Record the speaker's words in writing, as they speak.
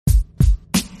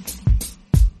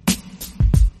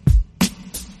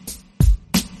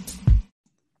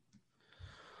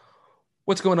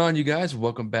What's going on, you guys?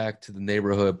 Welcome back to the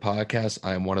Neighborhood Podcast.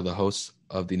 I am one of the hosts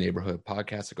of the Neighborhood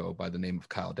Podcast. I go by the name of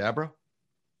Kyle Dabra.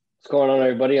 What's going on,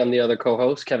 everybody? I'm the other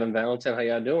co-host, Kevin Valentine. How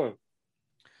y'all doing?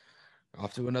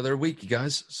 Off to another week, you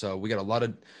guys. So we got a lot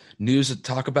of news to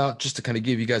talk about. Just to kind of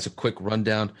give you guys a quick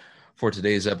rundown for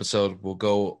today's episode, we'll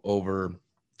go over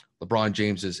LeBron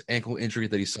James's ankle injury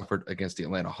that he suffered against the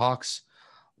Atlanta Hawks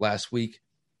last week.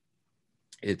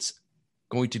 It's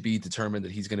going to be determined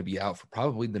that he's going to be out for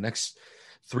probably the next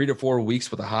 3 to 4 weeks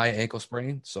with a high ankle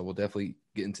sprain. So we'll definitely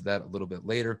get into that a little bit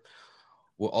later.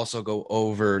 We'll also go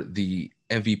over the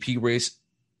MVP race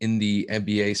in the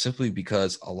NBA simply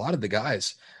because a lot of the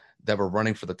guys that were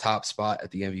running for the top spot at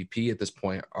the MVP at this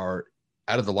point are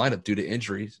out of the lineup due to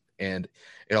injuries. And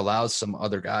it allows some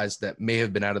other guys that may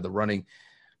have been out of the running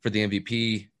for the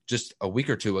MVP just a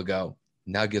week or two ago,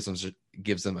 now gives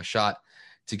them a shot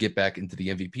to get back into the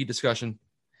MVP discussion.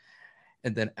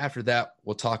 And then after that,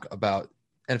 we'll talk about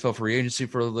NFL free agency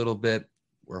for a little bit.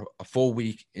 We're a full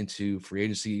week into free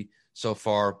agency so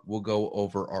far. We'll go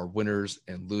over our winners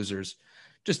and losers,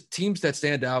 just teams that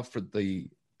stand out for the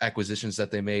acquisitions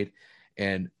that they made.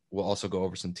 And we'll also go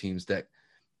over some teams that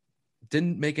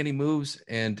didn't make any moves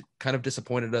and kind of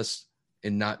disappointed us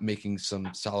in not making some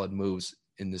solid moves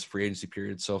in this free agency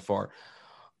period so far.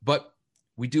 But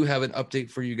we do have an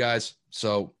update for you guys.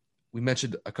 So we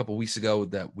mentioned a couple weeks ago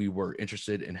that we were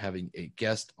interested in having a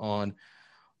guest on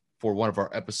for one of our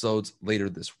episodes later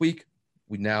this week.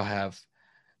 We now have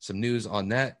some news on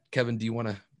that. Kevin, do you want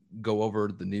to go over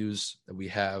the news that we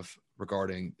have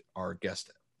regarding our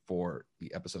guest for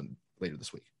the episode later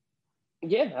this week?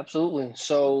 Yeah, absolutely.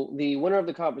 So the winner of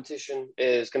the competition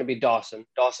is going to be Dawson.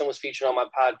 Dawson was featured on my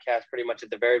podcast pretty much at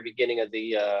the very beginning of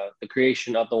the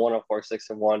creation of the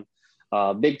 104.6 and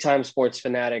 1. Big time sports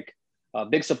fanatic,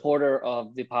 big supporter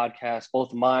of the podcast,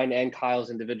 both mine and Kyle's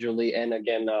individually, and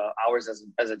again ours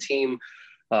as a team.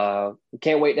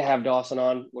 Can't wait to have Dawson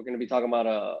on. We're going to be talking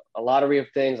about a lottery of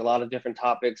things, a lot of different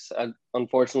topics.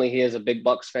 Unfortunately, he is a big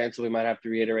Bucks fan, so we might have to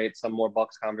reiterate some more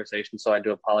Bucks conversation. So I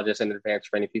do apologize in advance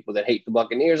for any people that hate the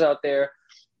Buccaneers out there.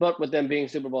 But with them being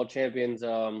Super Bowl champions,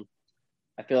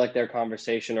 I feel like their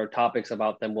conversation or topics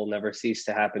about them will never cease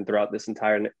to happen throughout this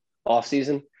entire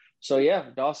offseason. So yeah,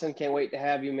 Dawson, can't wait to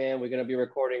have you, man. We're going to be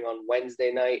recording on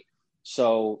Wednesday night.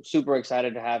 So super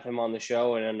excited to have him on the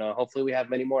show, and hopefully we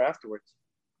have many more afterwards.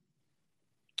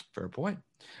 Fair point.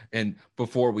 And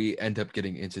before we end up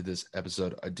getting into this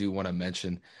episode, I do want to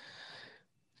mention,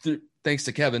 thanks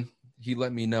to Kevin, he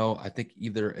let me know, I think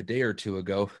either a day or two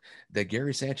ago, that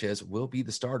Gary Sanchez will be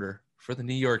the starter for the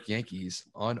New York Yankees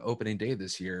on opening day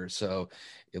this year. So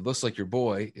it looks like your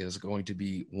boy is going to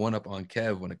be one up on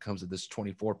Kev when it comes to this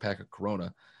 24-pack of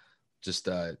Corona. Just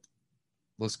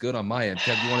looks good on my end.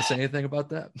 Kev, you want to say anything about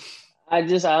that? I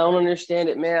don't understand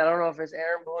it, man. I don't know if it's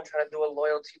Aaron Boone trying to do a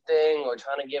loyalty thing or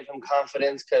trying to give him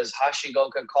confidence because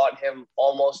Hashimoto caught him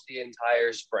almost the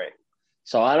entire spring.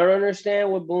 So I don't understand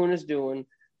what Boone is doing.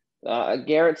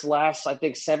 Garrett's last, I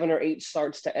think, 7 or 8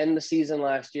 starts to end the season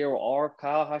last year were all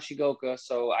Kyle Hashimoto.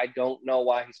 So I don't know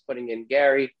why he's putting in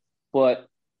Gary, but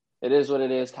it is what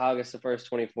it is. Kyle gets the first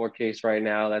 24 case right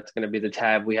now. That's going to be the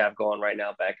tab we have going right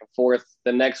now back and forth.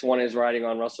 The next one is riding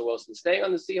on Russell Wilson staying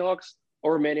on the Seahawks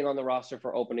or remaining on the roster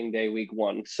for opening day week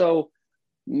 1. So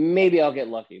maybe I'll get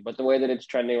lucky. But the way that it's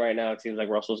trending right now, it seems like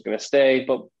Russell's going to stay.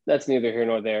 But that's neither here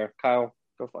nor there. Kyle,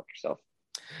 go fuck yourself.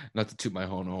 Not to toot my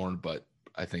own horn, but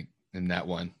I think in that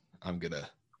one, I'm going to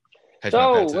hedge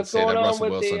my bets and say that Russell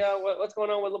Wilson. What's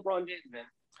going on with LeBron James, man?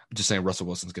 I'm just saying Russell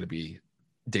Wilson's going to be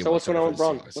day So what's going on with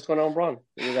Bron? Seahawks. What's going on with Bron?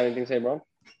 You got anything to say, Bron?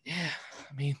 Yeah,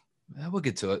 I mean, we'll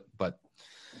get to it. But,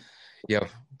 yeah,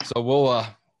 so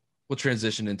we'll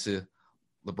transition into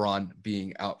LeBron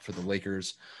being out for the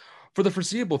Lakers for the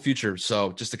foreseeable future.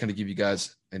 So just to kind of give you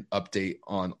guys an update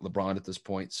on LeBron at this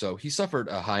point. So he suffered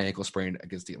a high ankle sprain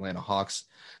against the Atlanta Hawks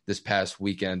this past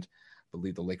weekend. I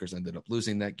believe the Lakers ended up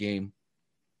losing that game.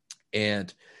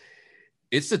 And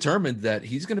it's determined that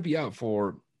he's going to be out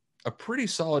for a pretty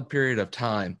solid period of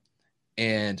time.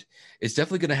 And it's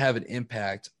definitely going to have an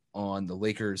impact on the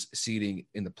Lakers seeding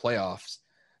in the playoffs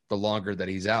the longer that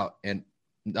he's out. And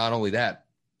not only that,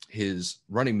 his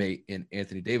running mate in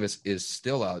Anthony Davis is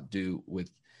still out due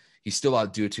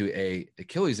to a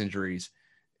Achilles injury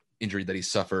that he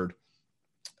suffered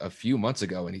a few months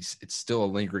ago, and it's still a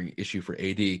lingering issue for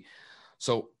AD.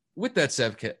 So with that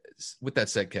said,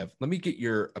 Kev, let me get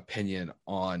your opinion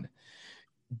on,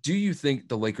 do you think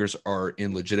the Lakers are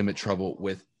in legitimate trouble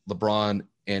with LeBron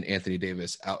and Anthony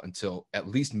Davis out until at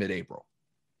least mid-April?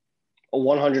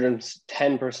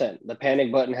 110%. The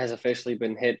panic button has officially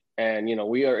been hit, and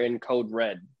we are in code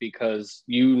red because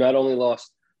you not only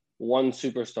lost one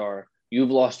superstar.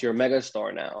 You've lost your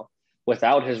megastar now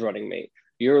without his running mate.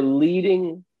 Your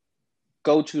leading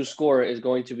go-to scorer is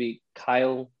going to be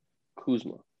Kyle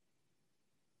Kuzma.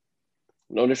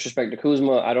 No disrespect to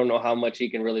Kuzma. I don't know how much he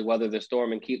can really weather the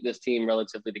storm and keep this team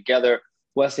relatively together.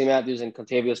 Wesley Matthews and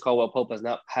Contavious Caldwell-Pope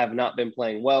have not been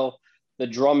playing well. The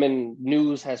Drummond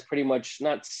news has pretty much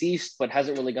not ceased, but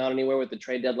hasn't really gone anywhere with the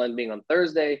trade deadline being on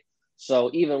Thursday.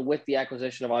 So even with the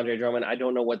acquisition of Andre Drummond, I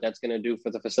don't know what that's going to do for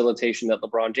the facilitation that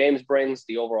LeBron James brings,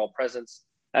 the overall presence,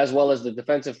 as well as the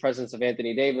defensive presence of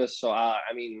Anthony Davis. So,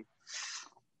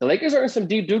 the Lakers are in some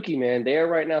deep dookie, man. They are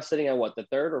right now sitting at what, the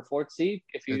third or fourth seed?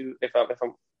 If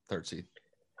I'm third seed.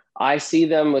 I see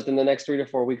them within the next 3 to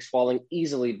 4 weeks falling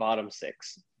easily bottom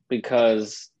 6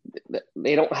 because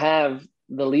they don't have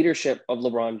the leadership of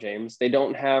LeBron James. They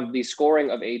don't have the scoring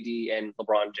of AD and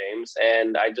LeBron James,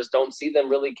 and I just don't see them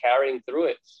really carrying through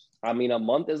it. I mean, a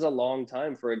month is a long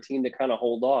time for a team to kind of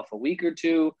hold off. A week or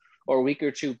two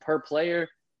per player.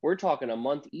 We're talking a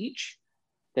month each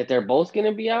that they're both going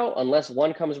to be out unless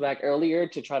one comes back earlier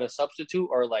to try to substitute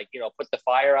or put the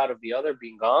fire out of the other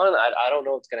being gone. I don't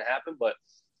know what's going to happen, but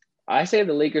I say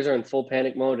the Lakers are in full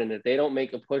panic mode, and if they don't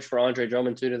make a push for Andre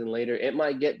Drummond sooner than later, it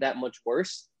might get that much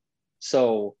worse.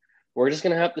 So we're just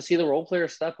going to have to see the role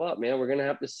players step up, man. We're going to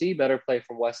have to see better play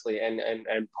from Wesley and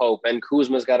Pope, and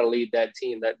Kuzma's got to lead that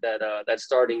team, that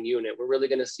starting unit. We're going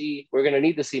to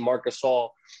need to see Marc Gasol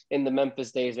in the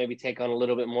Memphis days maybe take on a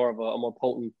little bit more of a more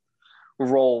potent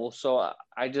role. So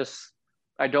I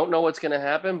don't know what's going to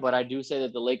happen, but I do say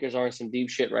that the Lakers are in some deep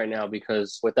shit right now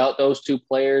because without those two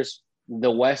players, the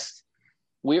West,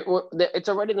 it's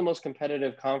already the most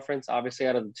competitive conference, obviously,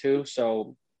 out of the two.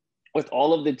 So with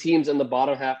all of the teams in the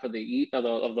bottom half of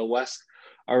the West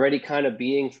already kind of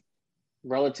being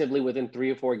relatively within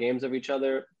 3 or 4 games of each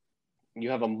other, you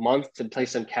have a month to play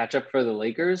some catch up for the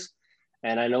Lakers.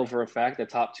 And I know for a fact the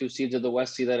top 2 seeds of the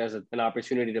West see that as an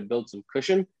opportunity to build some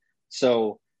cushion.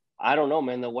 So I don't know,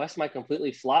 man. The West might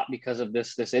completely flop because of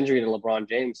this injury to LeBron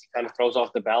James. He kind of throws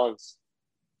off the balance.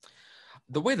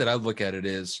 The way that I look at it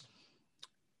is,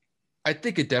 I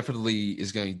think it definitely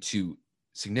is going to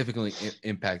significantly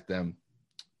impact them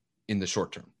in the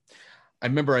short term. I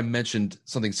remember I mentioned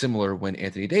something similar when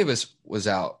Anthony Davis was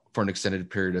out for an extended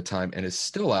period of time and is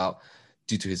still out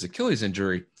due to his Achilles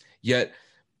injury. Yet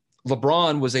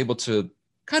LeBron was able to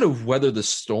kind of weather the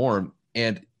storm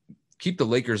and keep the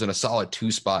Lakers in a solid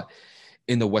 2 spot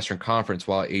in the Western Conference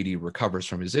while AD recovers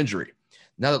from his injury.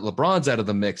 Now that LeBron's out of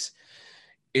the mix,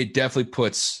 it definitely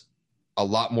puts a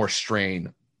lot more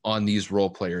strain on these role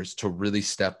players to really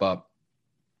step up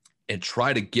and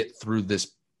try to get through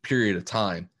this period of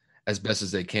time as best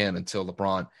as they can until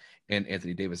LeBron and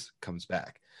Anthony Davis comes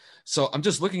back. So I'm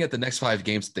just looking at the next 5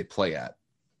 games that they play at.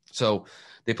 So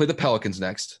they play the Pelicans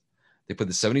next. They play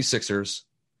the 76ers,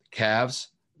 the Cavs,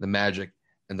 the Magic,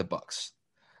 and the Bucks.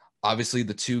 Obviously,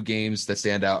 the 2 games that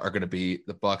stand out are going to be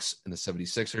the Bucks and the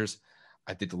 76ers.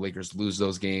 I think the Lakers lose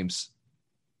those games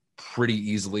pretty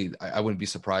easily. I wouldn't be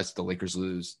surprised if the Lakers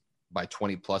lose by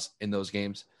 20 plus in those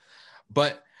games.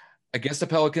 But against the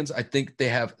Pelicans, I think they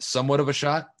have somewhat of a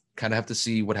shot. Kind of have to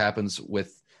see what happens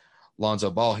with Lonzo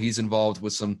Ball. He's involved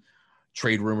with some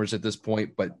trade rumors at this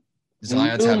point, but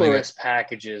Zion's numerous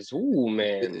packages. Ooh,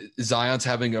 man. Zion's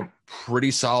having a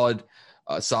pretty solid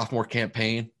sophomore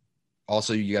campaign.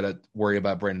 Also, you got to worry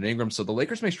about Brandon Ingram. So the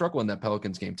Lakers may struggle in that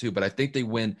Pelicans game too, but I think they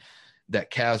win that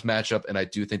Cavs matchup, and I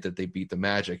do think that they beat the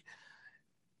Magic.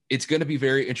 It's going to be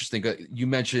very interesting. You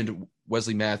mentioned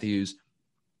Wesley Matthews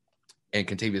and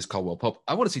Contavious Caldwell-Pope.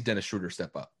 I want to see Dennis Schroeder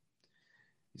step up.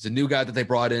 He's a new guy that they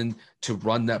brought in to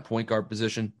run that point guard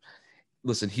position.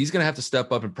 Listen, he's going to have to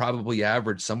step up and probably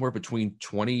average somewhere between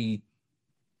 20,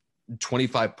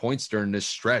 25 points during this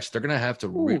stretch. They're going to have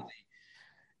to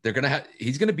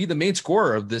he's going to be the main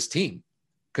scorer of this team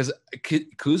because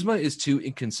Kuzma is too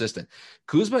inconsistent.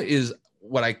 Kuzma is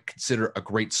what I consider a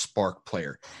great spark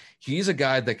player. He's a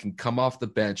guy that can come off the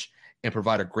bench and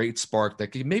provide a great spark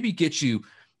that can maybe get you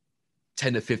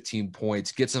 10 to 15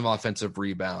 points, get some offensive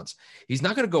rebounds. He's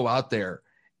not going to go out there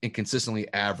and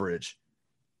consistently average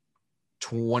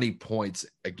 20 points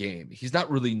a game. He's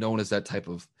not really known as that type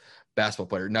of basketball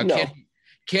player. Now, no.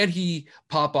 Can he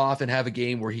pop off and have a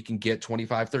game where he can get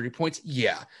 25, 30 points?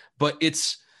 Yeah, but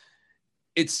it's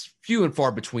few and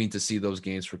far between to see those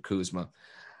games for Kuzma.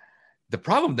 The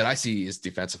problem that I see is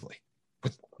defensively.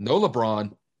 With no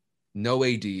LeBron, no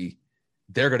AD,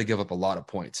 they're going to give up a lot of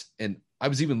points. And I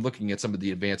was even looking at some of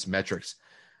the advanced metrics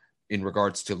in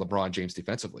regards to LeBron James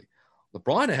defensively.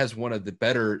 LeBron has one of the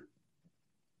better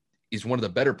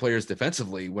players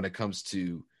defensively when it comes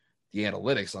to the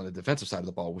analytics on the defensive side of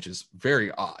the ball, which is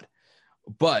very odd.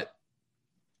 But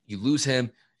you lose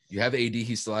him, you have AD,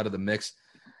 he's still out of the mix.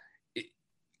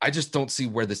 I just don't see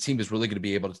where this team is really going to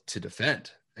be able to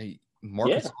defend.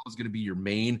 Marcus is going to be your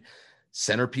main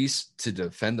centerpiece to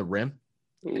defend the rim.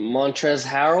 Montrezl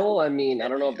Harrell, I mean, I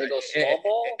don't know if they go small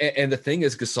ball. And the thing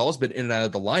is, Gasol's been in and out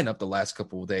of the lineup the last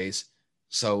couple of days.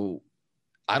 So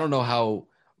I don't know how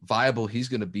viable he's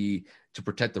going to be to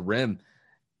protect the rim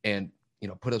and,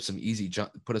 put up some easy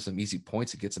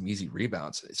points and get some easy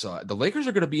rebounds. So the Lakers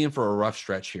are going to be in for a rough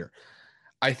stretch here.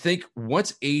 I think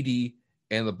once AD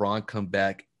and LeBron come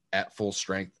back at full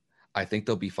strength, I think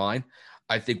they'll be fine.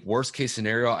 I think worst case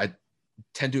scenario, I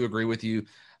tend to agree with you.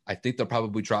 I think they'll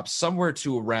probably drop somewhere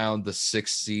to around the 6th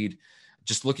seed.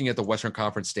 Just looking at the Western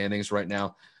Conference standings right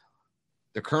now,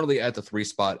 they're currently at the 3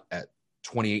 spot at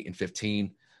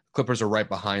 28-15. Clippers are right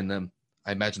behind them.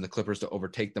 I imagine the Clippers to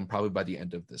overtake them probably by the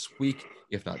end of this week,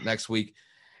 if not next week.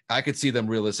 I could see them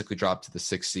realistically drop to the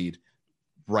 6th seed,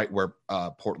 right where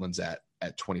Portland's at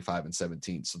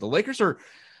 25-17. So the Lakers are,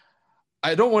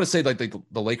 I don't want to say like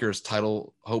the Lakers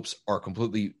title hopes are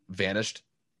completely vanished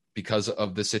because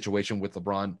of the situation with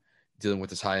LeBron dealing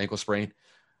with his high ankle sprain.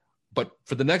 But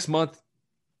for the next month,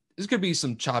 it's going to be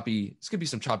some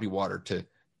choppy water to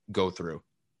go through.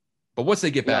 But once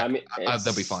they get back,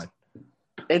 they'll be fine.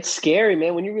 It's scary,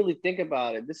 man. When you really think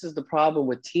about it, this is the problem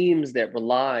with teams that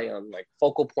rely on like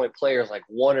focal point players, like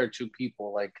one or two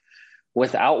people. Like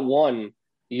without one,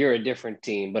 you're a different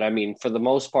team. But I mean, for the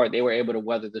most part, they were able to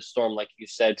weather the storm, like you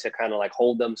said, to kind of like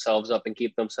hold themselves up and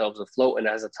keep themselves afloat and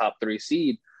as a top 3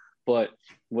 seed. But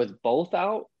with both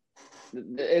out,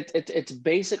 it's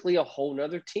basically a whole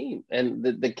nother team. And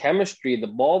the chemistry, the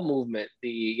ball movement,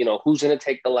 who's going to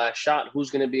take the last shot,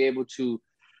 who's going to be able to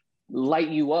light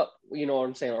you up, you know what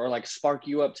I'm saying, or like spark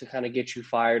you up to kind of get you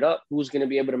fired up, who's going to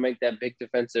be able to make that big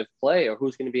defensive play, or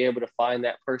who's going to be able to find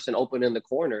that person open in the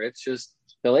corner. It's just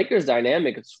the Lakers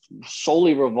dynamic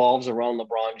solely revolves around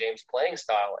LeBron James playing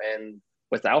style. And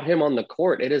without him on the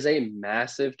court, it is a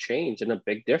massive change and a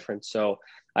big difference. So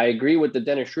I agree with the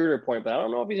Dennis Schroeder point, but I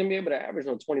don't know if he's going to be able to average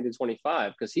on 20 to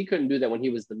 25 because he couldn't do that when he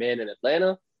was the man in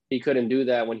Atlanta. He couldn't do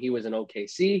that when he was in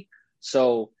OKC.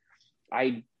 So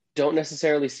I don't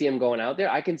necessarily see him going out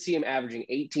there. I can see him averaging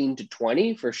 18 to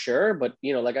 20 for sure. But,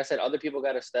 like I said, other people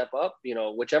got to step up.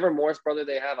 Whichever Morris brother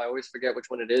they have, I always forget which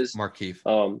one it is. Markieff.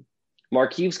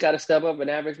 Markieff's got to step up and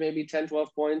average maybe 10,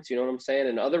 12 points. You know what I'm saying?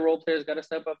 And other role players got to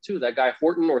step up too. That guy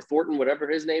Thornton, whatever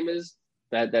his name is,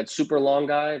 that super long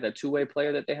guy, that two-way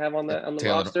player that they have on the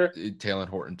roster. Talen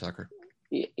Horton-Tucker.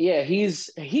 Yeah, he's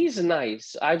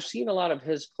nice. I've seen a lot of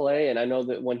his play, and I know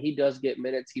that when he does get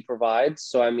minutes, he provides.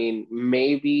 So, I mean,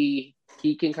 maybe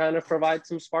he can kind of provide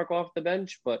some spark off the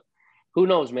bench, but who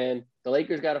knows, man? The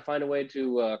Lakers got to find a way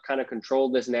to kind of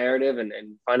control this narrative and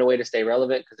find a way to stay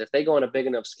relevant, because if they go on a big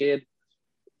enough skid,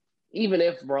 even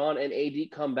if Bron and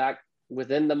AD come back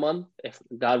within the month, if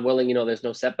God willing, there's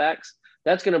no setbacks,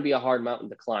 that's going to be a hard mountain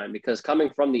to climb, because coming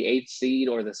from the 8th seed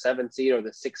or the 7th seed or the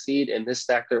 6th seed in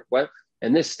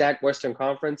this stacked Western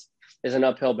Conference is an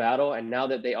uphill battle. And now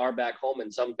that they are back home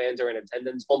and some fans are in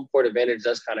attendance, home court advantage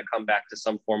does kind of come back to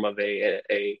some form of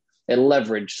a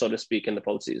leverage, so to speak, in the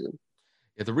postseason.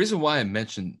 Yeah, the reason why I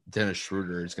mentioned Dennis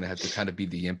Schroeder is going to have to kind of be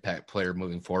the impact player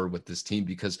moving forward with this team,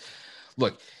 because,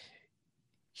 look,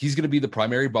 he's going to be the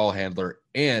primary ball handler.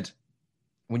 And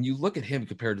when you look at him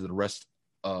compared to the rest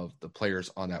of the players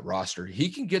on that roster, he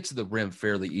can get to the rim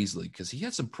fairly easily because he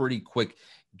has some pretty quick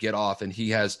get off and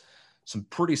he has some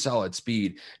pretty solid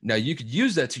speed. Now, you could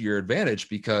use that to your advantage,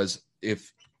 because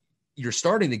if you're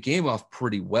starting the game off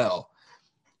pretty well,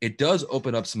 it does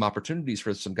open up some opportunities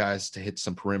for some guys to hit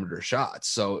some perimeter shots.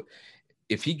 So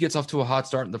if he gets off to a hot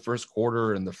start in the first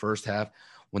quarter and the first half,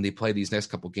 when they play these next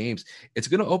couple games, it's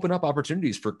going to open up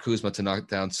opportunities for Kuzma to knock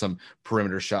down some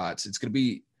perimeter shots. It's going to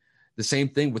be the same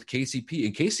thing with KCP.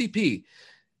 And KCP,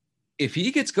 if he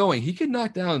gets going, he can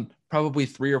knock down probably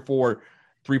 3 or 4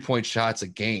 3-point shots a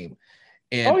game.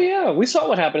 And we saw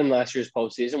what happened in last year's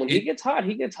postseason. When he gets hot,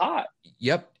 he gets hot.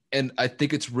 Yep. And I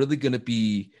think it's really going to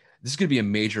be – this is going to be a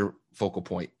major focal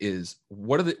point, is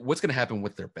what's going to happen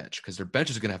with their bench, because their bench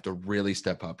is going to have to really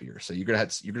step up here. So you're going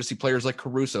to see players like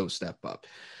Caruso step up.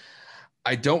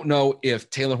 I don't know if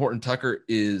Talen Horton-Tucker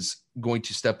is going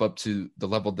to step up to the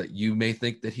level that you may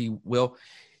think that he will.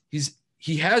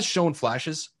 He has shown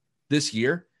flashes this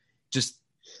year. Just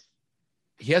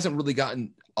he hasn't really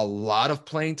gotten a lot of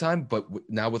playing time, but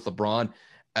now with LeBron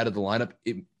out of the lineup,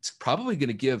 it's probably going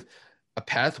to give a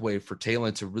pathway for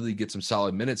Talen to really get some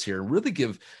solid minutes here and really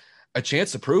give a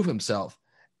chance to prove himself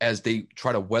as they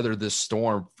try to weather this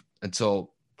storm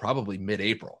until probably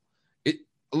mid-April.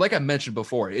 Like I mentioned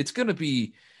before, it's going to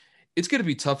be it's going to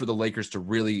be tough for the Lakers to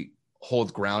really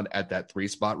hold ground at that 3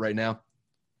 spot right now.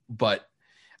 But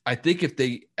I think if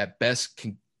they at best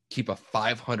can keep a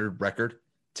 500 record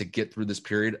to get through this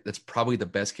period, that's probably the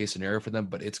best case scenario for them,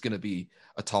 but it's going to be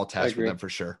a tall task for them for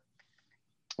sure.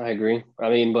 I agree. I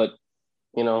mean, but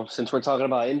since we're talking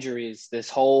about injuries, this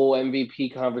whole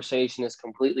MVP conversation has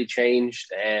completely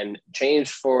changed, and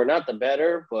changed for not the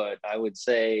better, but I would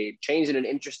say changed in an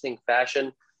interesting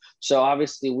fashion. So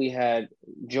obviously we had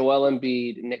Joel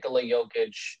Embiid, Nikola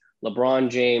Jokic, LeBron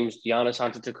James, Giannis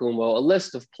Antetokounmpo, a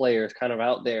list of players kind of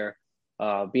out there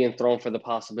being thrown for the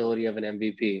possibility of an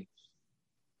MVP.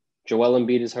 Joel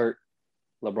Embiid is hurt.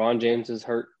 LeBron James is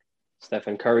hurt.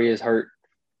 Stephen Curry is hurt.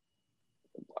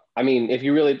 I mean, if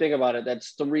you really think about it,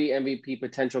 that's 3 MVP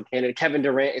potential candidates. Kevin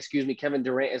Durant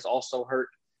is also hurt.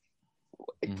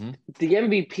 Mm-hmm. The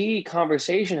MVP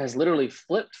conversation has literally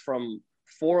flipped from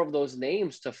 4 of those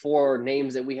names to 4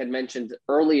 names that we had mentioned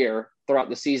earlier throughout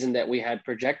the season that we had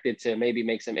projected to maybe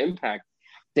make some impact.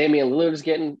 Damian Lillard is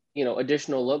getting,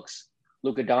 additional looks.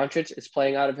 Luka Doncic is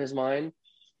playing out of his mind.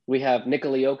 We have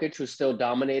Nikola Jokic, who's still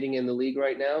dominating in the league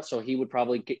right now. So he would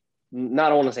probably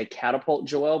not, I want to say catapult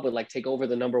Joel, but like take over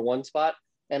the number 1 spot.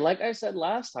 And like I said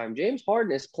last time, James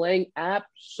Harden is playing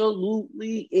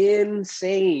absolutely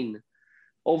insane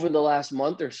over the last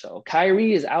month or so.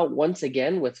 Kyrie is out once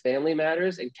again with family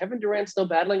matters, and Kevin Durant's still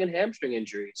battling a hamstring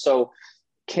injury. So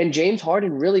can James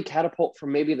Harden really catapult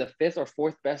from maybe the 5th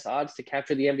or 4th best odds to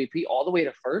capture the MVP all the way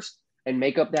to 1st and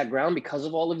make up that ground because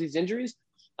of all of these injuries?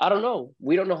 I don't know.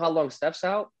 We don't know how long Steph's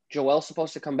out. Joel's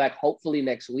supposed to come back hopefully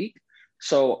next week.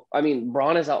 So, I mean,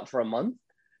 Bron is out for a month.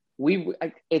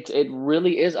 It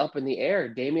really is up in the air.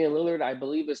 Damian Lillard, I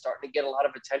believe, is starting to get a lot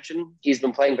of attention. He's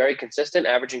been playing very consistent,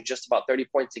 averaging just about 30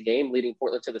 points a game, leading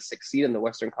Portland to the 6th seed in the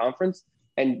Western Conference.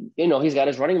 And, he's got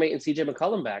his running mate in CJ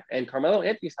McCollum back, and Carmelo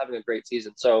Anthony's having a great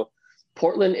season. So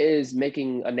Portland is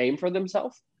making a name for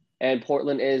themselves, and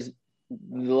Portland is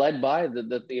led by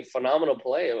the phenomenal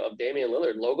play of Damian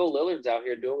Lillard. Logo Lillard's out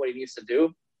here doing what he needs to do.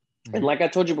 Mm-hmm. And like I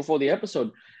told you before the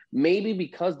episode, maybe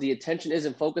because the attention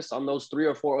isn't focused on those 3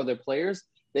 or 4 other players,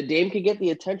 that Dame could get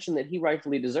the attention that he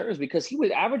rightfully deserves, because he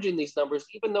was averaging these numbers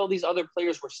even though these other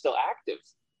players were still active,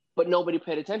 but nobody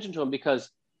paid attention to him because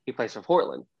he plays for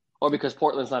Portland or because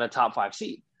Portland's not a top 5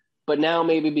 seed. But now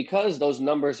maybe because those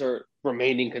numbers are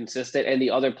remaining consistent and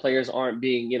the other players aren't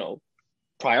being,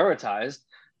 prioritized,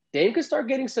 Dame could start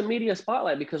getting some media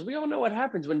spotlight, because we all know what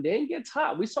happens when Dame gets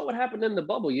hot. We saw what happened in the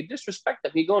bubble. You disrespect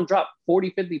him, he go and drop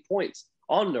 40, 50 points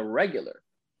on the regular.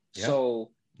 Yeah.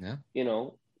 So,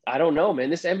 I don't know, man.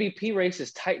 This MVP race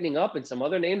is tightening up, and some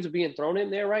other names are being thrown in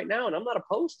there right now, and I'm not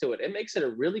opposed to it. It makes it a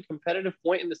really competitive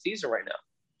point in the season right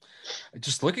now.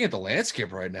 Just looking at the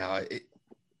landscape right now,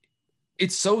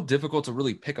 it's so difficult to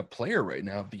really pick a player right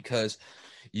now, because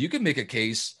you can make a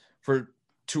case for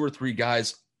 2 or 3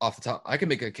 guys off the top. I can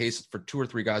make a case for 2 or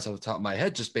 3 guys off the top of my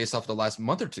head just based off the last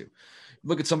month or 2.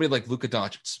 Look at somebody like Luka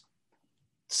Doncic.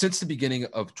 Since the beginning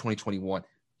of 2021,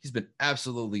 he's been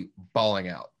absolutely balling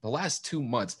out. The last 2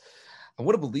 months, I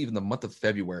would have believed in the month of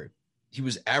February, he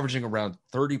was averaging around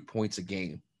 30 points a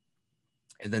game.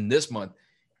 And then this month,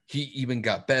 he even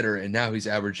got better, and now he's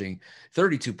averaging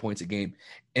 32 points a game.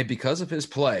 And because of his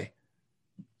play,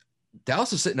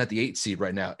 Dallas is sitting at the 8th seed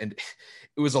right now. And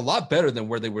it was a lot better than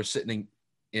where they were sitting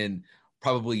in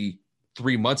probably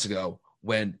 3 months ago,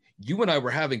 when you and I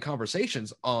were having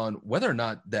conversations on whether or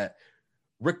not that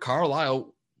Rick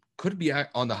Carlisle could be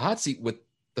on the hot seat with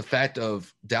the fact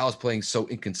of Dallas playing so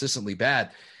inconsistently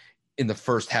bad in the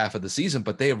first half of the season.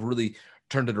 But they have really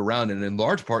turned it around, and in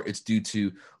large part, it's due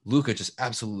to Luka just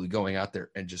absolutely going out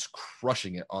there and just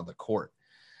crushing it on the court.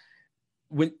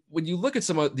 When you look at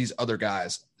some of these other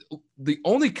guys, the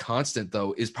only constant,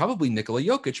 though, is probably Nikola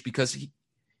Jokic, because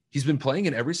he's been playing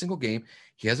in every single game.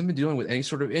 He hasn't been dealing with any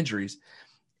sort of injuries.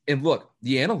 And look,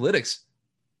 the analytics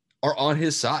are on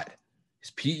his side.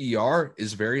 His PER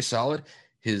is very solid.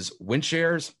 His win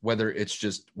shares, whether it's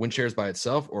just win shares by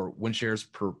itself or win shares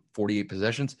per 48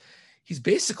 possessions, he's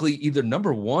basically either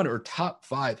number 1 or top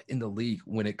 5 in the league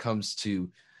when it comes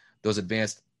to those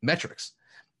advanced metrics.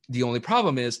 The only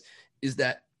problem is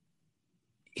that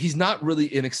he's not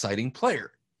really an exciting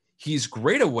player. He's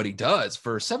great at what he does.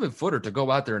 For a 7-footer to go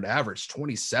out there and average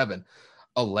 27,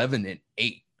 11, and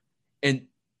 8, and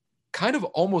kind of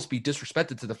almost be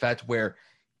disrespected to the fact where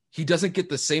he doesn't get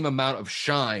the same amount of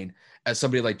shine as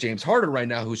somebody like James Harden right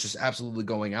now, who's just absolutely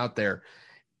going out there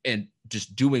and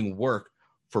just doing work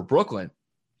for Brooklyn.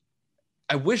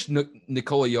 I wish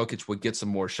Nikola Jokic would get some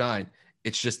more shine.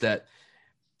 It's just that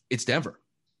it's Denver.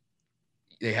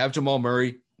 They have Jamal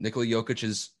Murray. Nikola Jokic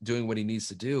is doing what he needs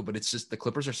to do, but it's just the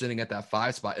Clippers are sitting at that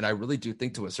 5 spot. And I really do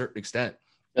think to a certain extent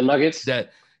The Nuggets? did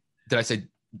I say,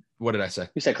 what did I say?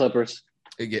 You said Clippers.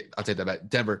 I'll take that back.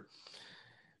 Denver.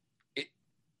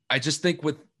 I just think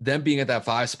with them being at that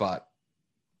 5 spot,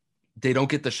 they don't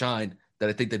get the shine that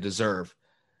I think they deserve.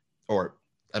 Or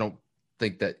I don't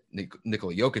think that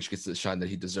Nikola Jokic gets the shine that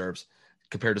he deserves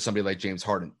compared to somebody like James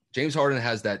Harden. James Harden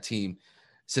has that team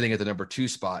sitting at the number 2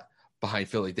 spot behind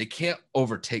Philly. They can't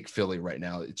overtake Philly right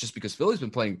now. It's just because Philly's been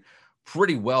playing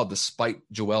pretty well despite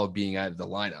Joel being out of the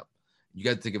lineup. You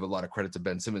got to give a lot of credit to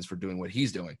Ben Simmons for doing what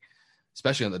he's doing,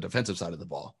 especially on the defensive side of the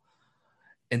ball.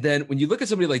 And then when you look at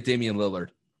somebody like Damian Lillard,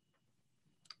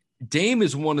 Dame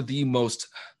is one of the most,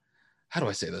 how do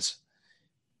I say this?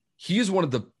 He is one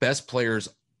of the best players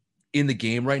in the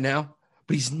game right now,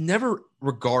 but he's never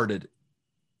regarded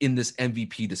in this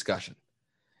MVP discussion.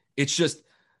 It's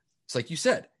like you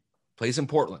said, plays in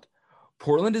Portland.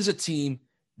 Portland is a team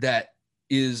that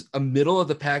is a middle of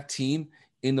the pack team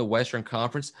in the Western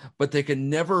Conference, but they can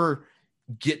never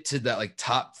get to that like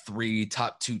top 3,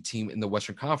 top 2 team in the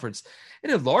Western Conference.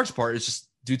 And in large part, it's just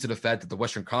due to the fact that the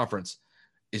Western Conference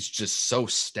is just so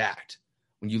stacked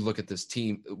when you look at this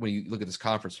team, when you look at this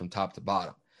conference from top to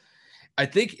bottom. I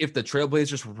think if the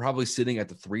Trailblazers were probably sitting at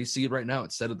the 3 seed right now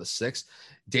instead of the 6,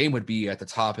 Dame would be at the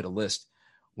top of the list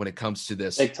when it comes to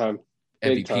this Big time.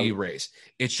 MVP race.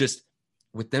 It's just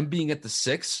with them being at the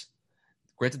 6,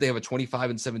 granted they have a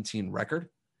 25-17 record,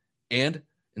 and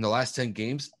in the last 10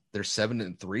 games, they're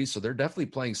 7-3, so they're definitely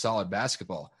playing solid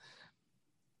basketball.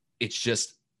 It's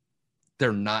just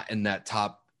they're not in that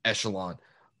top echelon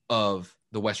of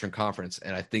the Western Conference,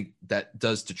 and I think that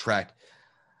does detract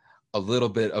a little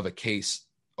bit of a case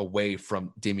away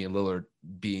from Damian Lillard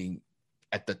being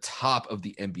at the top of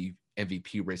the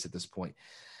MVP race at this point.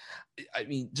 I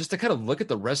mean, just to kind of look at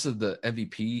the rest of the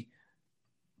MVP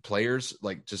players,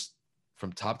 like just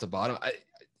from top to bottom,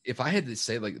 if I had to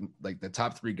say like the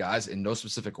top 3 guys in no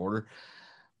specific order,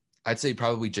 I'd say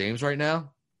probably James right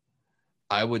now.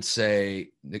 I would say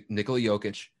Nikola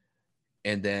Jokic.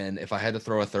 And then if I had to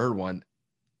throw a third one,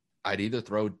 I'd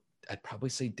probably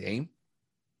say Dame.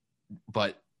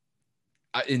 But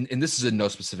and this is in no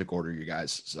specific order, you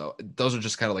guys. So those are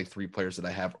just kind of like 3 players that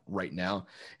I have right now.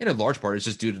 And in large part, it's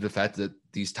just due to the fact that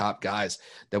these top guys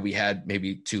that we had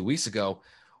maybe 2 weeks ago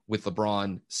with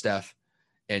LeBron, Steph,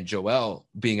 and Joel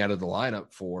being out of the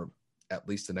lineup for at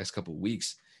least the next couple of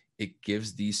weeks, it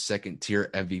gives these second-tier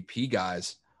MVP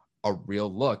guys a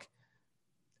real look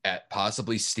at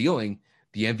possibly stealing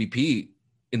the MVP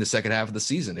in the second half of the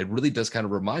season. It really does kind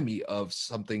of remind me of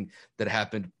something that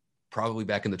happened probably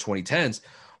back in the 2010s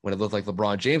when it looked like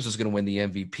LeBron James was going to win the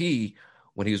MVP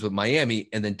when he was with Miami,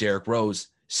 and then Derrick Rose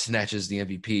snatches the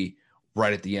MVP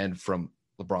right at the end from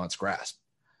LeBron's grasp.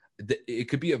 It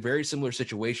could be a very similar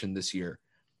situation this year,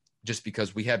 just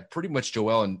because we had pretty much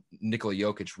Joel and Nikola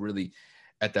Jokic really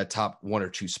at that top 1 or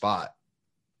 2 spot.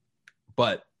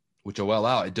 But with Joel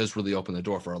out, it does really open the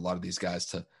door for a lot of these guys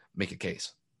to make a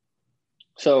case.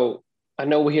 So I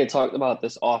know we had talked about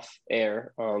this off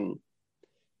air.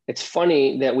 It's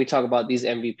funny that we talk about these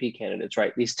MVP candidates,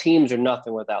 right? These teams are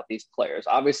nothing without these players.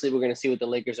 Obviously, we're going to see what the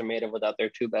Lakers are made of without their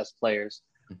 2 best players.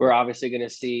 We're obviously going to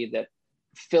see that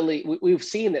we've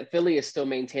seen that Philly is still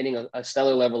maintaining a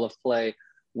stellar level of play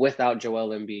without Joel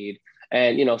Embiid,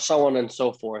 and, you know, so on and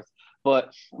so forth.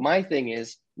 But my thing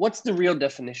is, what's the real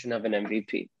definition of an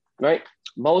MVP, right?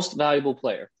 Most valuable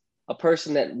player, a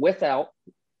person that without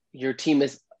your team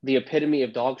is the epitome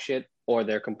of dog shit or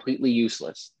they're completely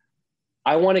useless.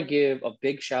 I want to give a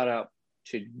big shout out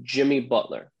to Jimmy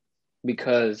Butler,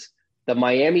 because the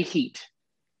Miami Heat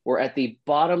were at the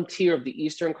bottom tier of the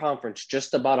Eastern Conference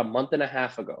just about a month and a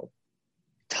half ago,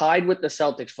 tied with the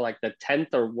Celtics for like the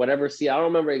 10th or whatever seed. I don't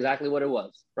remember exactly what it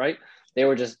was, right? They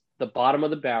were just the bottom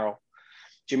of the barrel.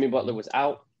 Jimmy Butler was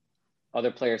out. Other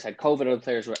players had COVID. Other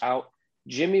players were out.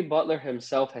 Jimmy Butler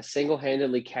himself has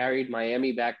single-handedly carried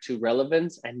Miami back to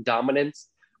relevance and dominance.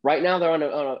 Right now, they're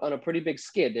on a pretty big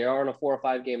skid. They are on a 4 or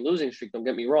 5 game losing streak, don't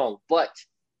get me wrong. But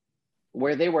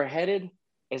where they were headed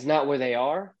is not where they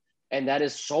are. And that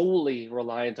is solely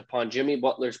reliant upon Jimmy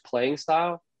Butler's playing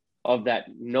style of that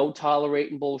no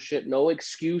tolerating bullshit, no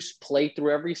excuse, play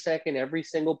through every second, every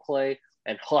single play,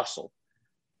 and hustle.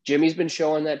 Jimmy's been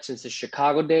showing that since his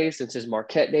Chicago days, since his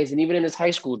Marquette days, and even in his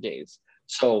high school days.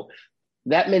 So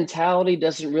that mentality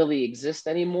doesn't really exist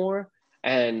anymore.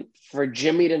 And for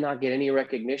Jimmy to not get any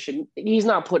recognition, he's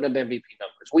not putting up MVP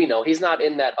numbers. We know he's not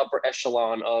in that upper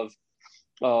echelon of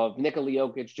Nikola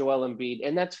Jokic, Joel Embiid,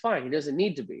 and that's fine. He doesn't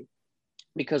need to be,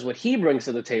 because what he brings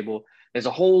to the table is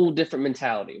a whole different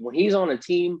mentality. When he's on a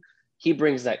team, he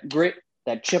brings that grit,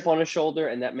 that chip on his shoulder,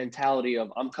 and that mentality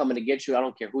of I'm coming to get you. I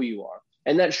don't care who you are.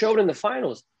 And that showed in the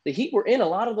finals. The Heat were in a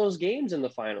lot of those games in the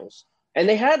finals. And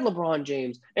they had LeBron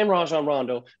James and Rajon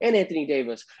Rondo and Anthony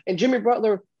Davis. And Jimmy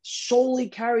Butler solely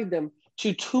carried them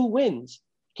to 2 wins.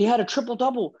 He had a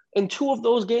triple-double in 2 of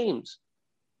those games.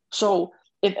 So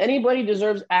if anybody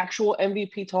deserves actual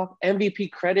MVP talk,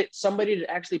 MVP credit, somebody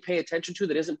to actually pay attention to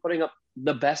that isn't putting up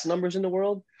the best numbers in the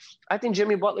world, I think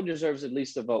Jimmy Butler deserves at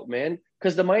least a vote, man.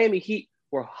 Because the Miami Heat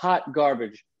were hot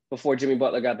garbage before Jimmy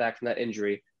Butler got back from that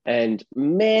injury. And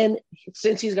man,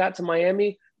 since he's got to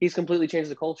Miami, he's completely changed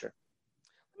the culture.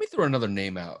 Let me throw another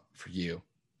name out for you.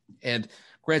 And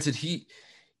granted, he's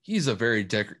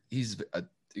an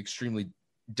extremely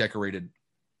decorated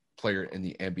player in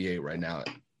the NBA right now.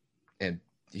 And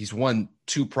he's won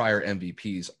 2 prior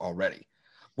MVPs already.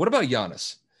 What about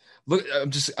Giannis? Look,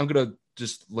 I'm gonna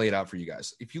just lay it out for you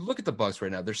guys. If you look at the Bucks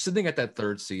right now, they're sitting at that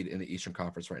 3rd seed in the Eastern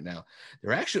Conference right now.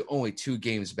 They're actually only 2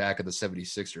 games back of the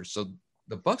 76ers. So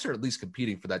the Bucks are at least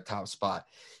competing for that top spot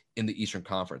in the Eastern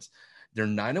Conference. They're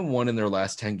 9-1 in their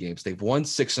last 10 games. They've won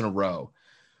 6 in a row.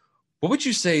 What would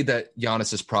you say that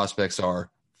Giannis's prospects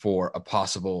are for a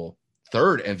possible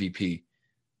 3rd MVP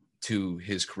to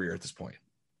his career at this point?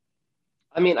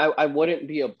 I mean, I wouldn't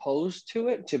be opposed to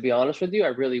it, to be honest with you. I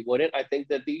really wouldn't. I think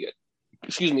that the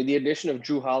addition of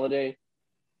Jrue Holiday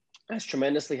has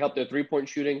tremendously helped their 3-point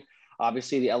shooting.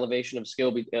 Obviously, the elevation of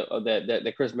skill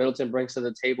that Chris Middleton brings to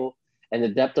the table and the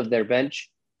depth of their bench.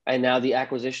 And now the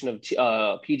acquisition of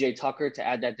PJ Tucker to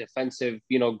add that defensive,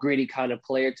 gritty kind of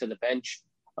player to the bench.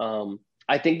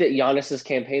 I think that Giannis's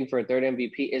campaign for a 3rd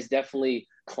MVP is definitely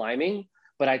climbing,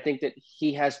 but I think that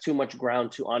he has too much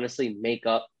ground to honestly make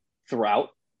up throughout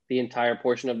the entire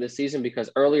portion of this season, because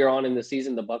earlier on in the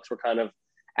season, the Bucks were kind of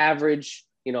average,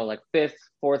 like 5th,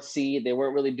 4th seed. They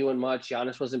weren't really doing much.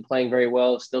 Giannis wasn't playing very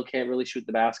well, still can't really shoot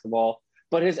the basketball.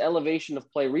 But his elevation of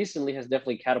play recently has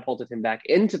definitely catapulted him back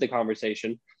into the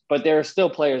conversation. But there are still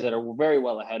players that are very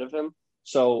well ahead of him.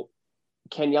 So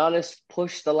can Giannis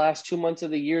push the last 2 months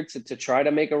of the year to try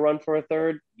to make a run for a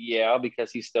 3rd? Yeah,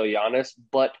 because he's still Giannis.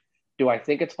 But do I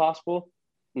think it's possible?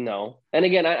 No. And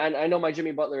again, I know my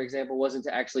Jimmy Butler example wasn't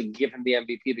to actually give him the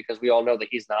MVP, because we all know that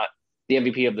he's not the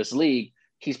MVP of this league.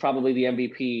 He's probably the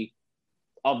MVP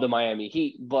of the Miami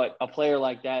Heat. But a player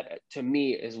like that, to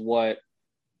me, is what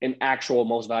an actual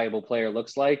most valuable player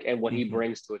looks like and what he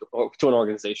brings to an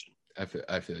organization. I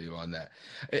feel you on that.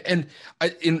 And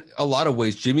in a lot of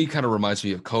ways, Jimmy kind of reminds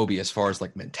me of Kobe as far as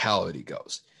like mentality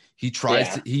goes. He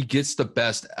he gets the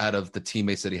best out of the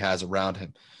teammates that he has around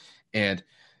him. And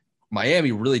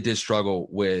Miami really did struggle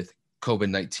with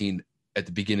COVID-19 at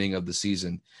the beginning of the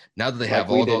season. Now that they have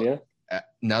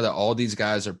now that all these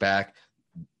guys are back,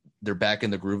 they're back in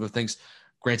the groove of things.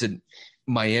 Granted,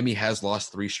 Miami has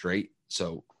lost 3 straight,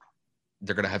 so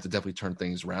they're going to have to definitely turn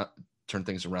things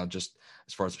around just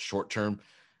as far as the short term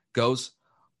goes.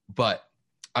 But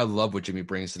I love what Jimmy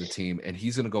brings to the team, and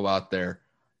he's going to go out there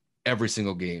every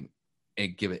single game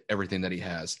and give it everything that he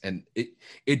has. And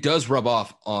it does rub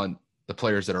off on the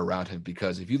players that are around him,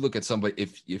 because if you look at somebody,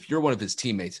 if you're one of his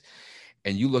teammates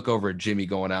and you look over at Jimmy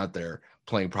going out there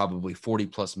playing probably 40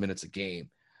 plus minutes a game,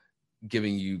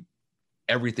 giving you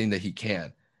everything that he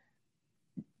can,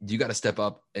 you got to step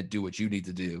up and do what you need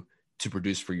to do to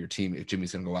produce for your team if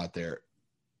Jimmy's going to go out there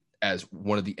as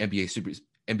one of the NBA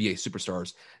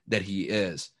superstars that he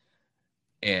is.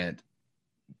 And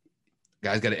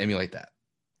guys got to emulate that.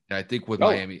 And I think with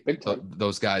Miami,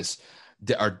 those guys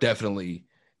are definitely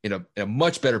in a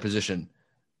much better position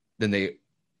than they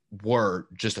were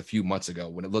just a few months ago,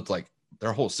 when it looked like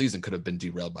their whole season could have been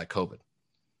derailed by COVID.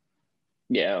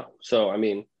 Yeah. So, I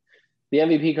mean, the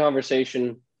MVP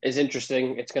conversation is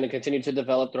interesting. It's going to continue to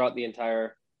develop throughout the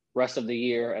entire rest of the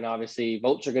year. And obviously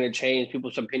votes are going to change.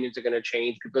 People's opinions are going to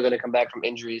change. People are going to come back from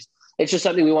injuries. It's just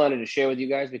something we wanted to share with you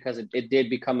guys, because it did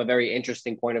become a very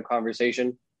interesting point of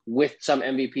conversation with some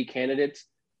MVP candidates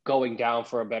going down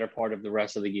for a better part of the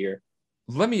rest of the year.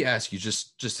 Let me ask you,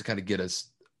 just to kind of get us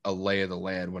a lay of the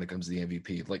land when it comes to the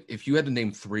MVP. Like, if you had to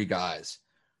name 3 guys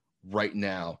right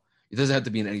now, it doesn't have to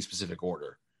be in any specific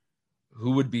order,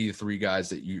 who would be the 3 guys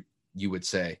that you would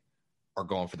say are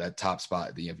going for that top spot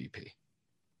at the MVP?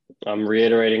 I'm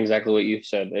reiterating exactly what you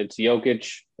said. It's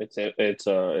Jokic,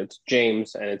 it's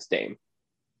James, and it's Dame.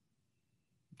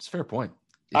 It's a fair point.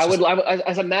 I would,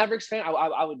 as a Mavericks fan,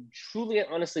 I would truly and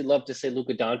honestly love to say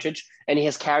Luka Doncic, and he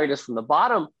has carried us from the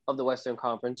bottom of the Western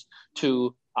Conference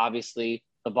to obviously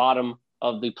the bottom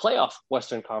of the playoff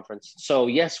Western Conference. So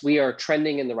yes, we are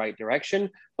trending in the right direction,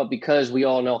 but because we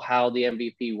all know how the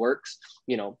MVP works,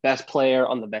 best player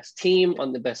on the best team,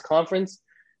 on the best conference,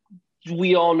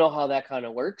 we all know how that kind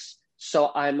of works.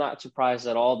 So I'm not surprised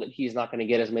at all that he's not going to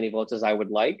get as many votes as I would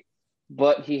like.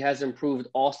 But he has improved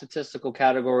all statistical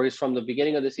categories from the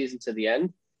beginning of the season to the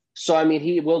end. So, I mean,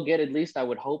 he will get at least, I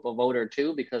would hope, a vote or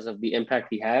two because of the impact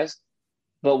he has.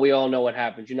 But we all know what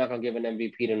happens. You're not going to give an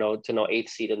MVP to no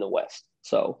eighth seed in the West.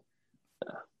 So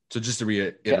just to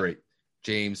reiterate,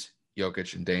 James,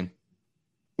 Jokic, and Dame.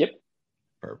 Yep.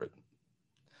 Perfect.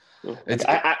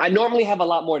 I normally have a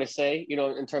lot more to say,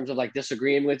 in terms of like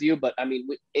disagreeing with you, but I mean,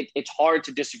 it's hard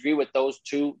to disagree with those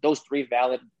three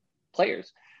valid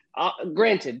players.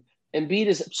 Granted, Embiid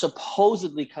is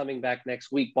supposedly coming back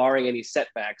next week, barring any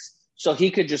setbacks. So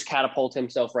he could just catapult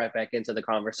himself right back into the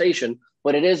conversation.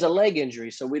 But it is a leg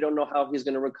injury, so we don't know how he's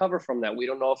going to recover from that. We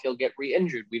don't know if he'll get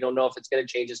re-injured. We don't know if it's going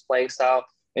to change his playing style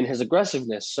and his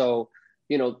aggressiveness. So,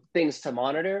 things to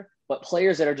monitor. But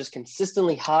players that are just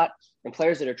consistently hot and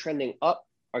players that are trending up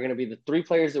are going to be the three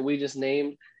players that we just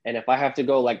named. And if I have to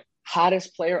go like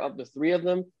hottest player of the three of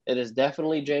them, it is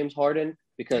definitely James Harden,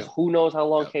 because who knows how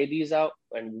long KD's out,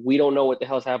 and we don't know what the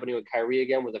hell's happening with Kyrie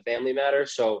again with a family matter.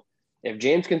 So if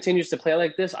James continues to play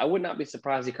like this, I would not be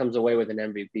surprised he comes away with an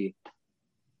MVP.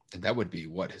 And that would be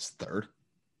what, his third?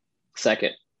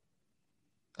 Second.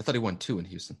 I thought he won 2 in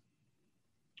Houston.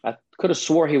 I could have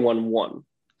swore he won 1.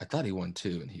 I thought he won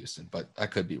 2 in Houston, but I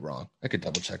could be wrong. I could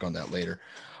double check on that later.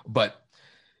 But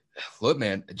look,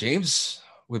 man, James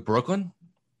with Brooklyn,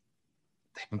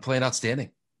 they've been playing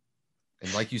outstanding.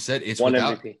 And like you said, it's one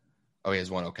without MVP. Oh, he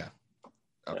has one. Okay.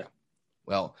 Yeah.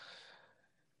 Well,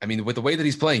 I mean, with the way that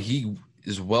he's playing, he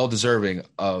is well deserving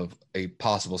of a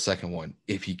possible second one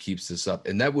if he keeps this up.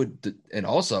 And that would, and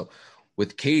also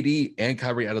with KD and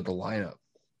Kyrie out of the lineup,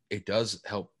 it does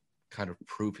help kind of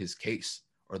prove his case,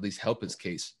 or at least help his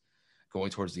case going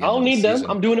towards the end. I don't of the need season.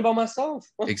 them. I'm doing it by myself.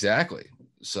 Exactly.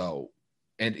 So,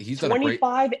 and he's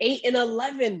 25, 8, and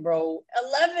 11, bro.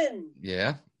 11.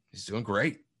 Yeah, he's doing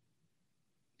great.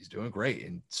 He's doing great.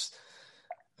 And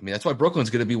I mean, that's why Brooklyn's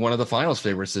going to be one of the finals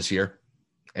favorites this year.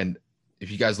 And if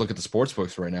you guys look at the sports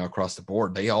books right now across the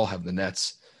board, they all have the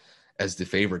Nets as the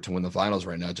favorite to win the finals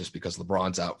right now, just because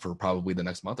LeBron's out for probably the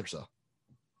next month or so.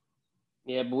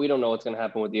 Yeah, but we don't know what's going to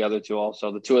happen with the other two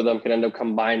also. The two of them could end up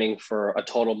combining for a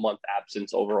total month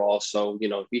absence overall. So,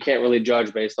 you can't really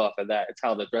judge based off of that. It's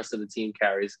how the rest of the team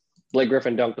carries. Blake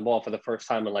Griffin dunked the ball for the first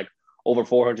time in like over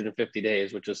 450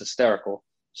 days, which was hysterical.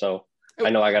 So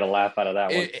I know I got a laugh out of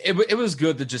that one. It was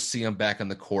good to just see him back on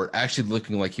the court, actually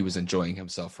looking like he was enjoying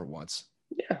himself for once.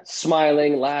 Yeah,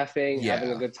 smiling, laughing,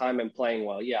 having a good time, and playing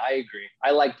well. Yeah, I agree.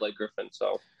 I like Blake Griffin.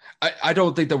 So I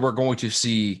don't think that we're going to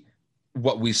see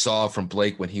what we saw from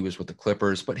Blake when he was with the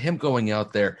Clippers, but him going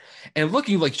out there and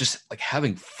looking like just like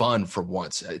having fun for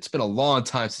once. It's been a long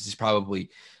time since he's probably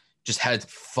just had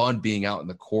fun being out in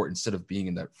the court instead of being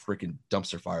in that freaking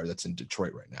dumpster fire that's in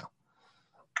Detroit right now.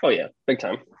 Oh, yeah, big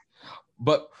time.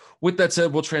 But with that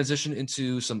said, we'll transition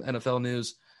into some NFL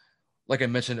news. Like I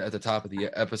mentioned at the top of the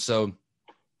episode,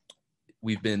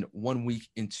 we've been 1 week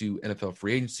into NFL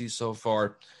free agency so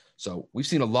far. So we've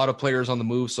seen a lot of players on the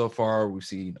move so far. We've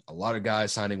seen a lot of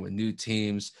guys signing with new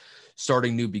teams,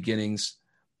 starting new beginnings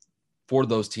for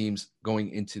those teams going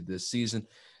into this season.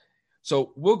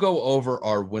 So we'll go over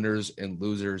our winners and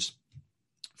losers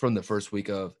from the first week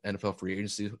of NFL free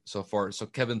agency so far. So,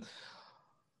 Kevin,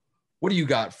 what do you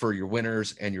got for your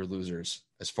winners and your losers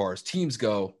as far as teams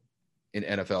go in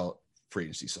NFL free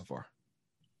agency so far?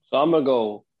 So I'm going to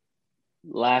go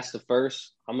last to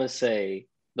first. I'm going to say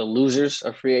the losers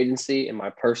of free agency, in my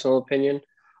personal opinion,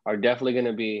 are definitely going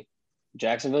to be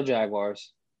Jacksonville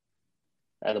Jaguars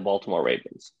and the Baltimore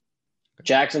Ravens.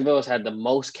 Jacksonville has had the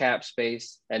most cap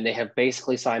space, and they have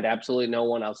basically signed absolutely no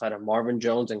one outside of Marvin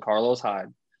Jones and Carlos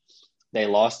Hyde. They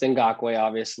lost Ngakoue,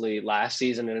 obviously, last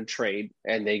season in a trade,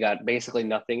 and they got basically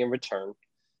nothing in return.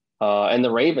 And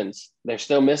the Ravens, they're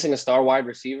still missing a star wide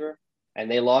receiver, and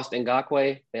they lost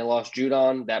Ngakoue. They lost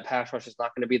Judon. That pass rush is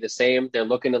not going to be the same. They're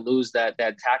looking to lose that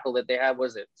tackle that they have.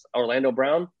 Was it Orlando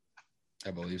Brown?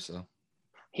 I believe so.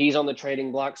 He's on the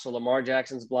trading block, so Lamar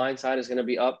Jackson's blind side is going to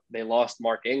be up. They lost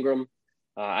Mark Ingram.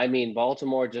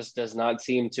 Baltimore just does not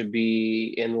seem to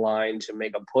be in line to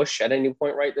make a push at any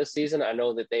point right this season. I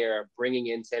know that they are bringing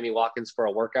in Sammy Watkins for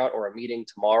a workout or a meeting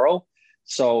tomorrow.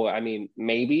 So,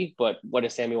 maybe, but what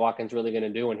is Sammy Watkins really going to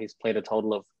do when he's played a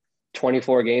total of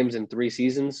 24 games in 3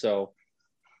 seasons? So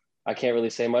I can't really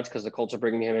say much because the Colts are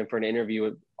bringing him in for an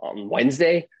interview on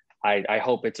Wednesday. I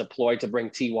hope it's a ploy to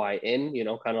bring T.Y. in,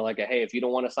 kind of like hey, if you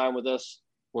don't want to sign with us,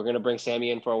 we're going to bring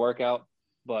Sammy in for a workout.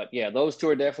 But yeah, those two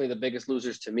are definitely the biggest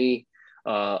losers to me.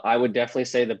 I would definitely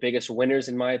say the biggest winners,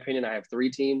 in my opinion. I have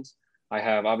 3 teams. I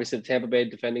have obviously the Tampa Bay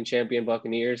defending champion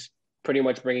Buccaneers. pretty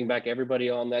much bringing back everybody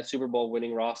on that Super Bowl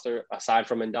winning roster aside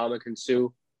from Ndamukong Suh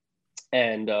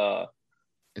and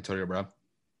Antonio Brown.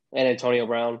 And Antonio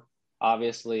Brown,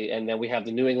 obviously. And then we have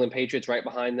the New England Patriots right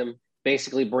behind them,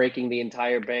 basically breaking the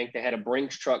entire bank. They had a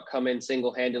Brinks truck come in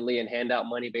single-handedly and hand out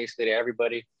money basically to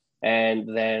everybody.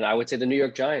 And then I would say the New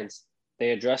York Giants.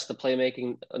 They addressed the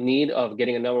playmaking need of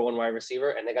getting a number one wide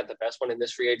receiver, and they got the best one in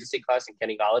this free agency class in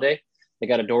Kenny Golladay. They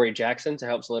got Adoree Jackson to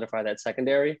help solidify that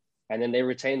secondary. And then they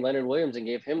retained Leonard Williams and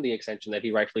gave him the extension that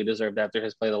he rightfully deserved after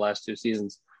his play the last 2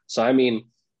 seasons. So, I mean,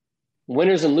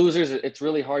 winners and losers, it's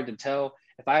really hard to tell.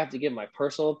 If I have to give my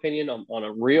personal opinion on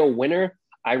a real winner,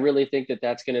 I really think that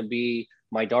that's going to be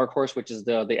my dark horse, which is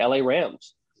the LA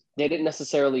Rams. They didn't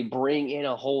necessarily bring in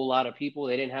a whole lot of people.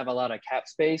 They didn't have a lot of cap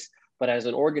space, but as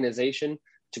an organization,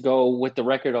 to go with the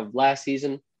record of last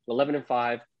season,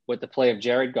 11-5, with the play of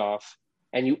Jared Goff,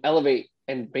 and you elevate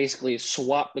and basically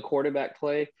swap the quarterback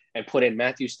play and put in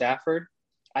Matthew Stafford,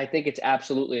 I think it's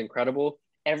absolutely incredible.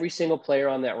 Every single player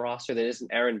on that roster that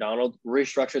isn't Aaron Donald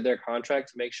restructured their contract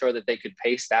to make sure that they could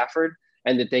pay Stafford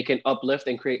and that they can uplift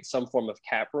and create some form of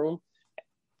cap room.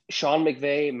 Sean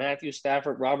McVay, Matthew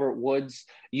Stafford, Robert Woods,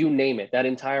 you name it, that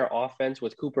entire offense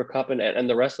with Cooper Kupp and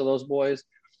the rest of those boys,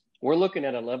 we're looking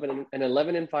at an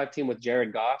 11-5 team with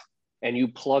Jared Goff, and you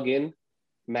plug in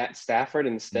Matt Stafford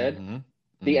instead.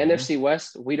 The NFC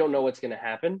West, we don't know what's going to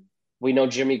happen. We know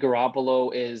Jimmy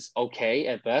Garoppolo is okay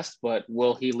at best, but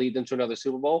will he lead them to another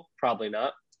Super Bowl? Probably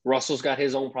not. Russell's got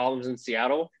his own problems in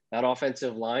Seattle. That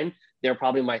offensive line, they're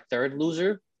probably my third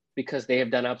loser because they have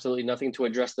done absolutely nothing to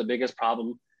address the biggest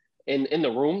problem in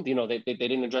the room. You know, they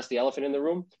didn't address the elephant in the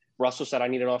room. Russell said, I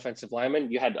need an offensive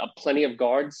lineman. You had plenty of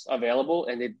guards available,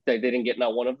 and they didn't get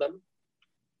not one of them.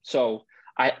 So,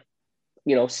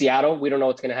 Seattle, we don't know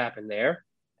what's going to happen there.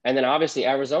 And then obviously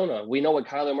Arizona, we know what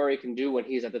Kyler Murray can do when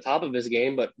he's at the top of his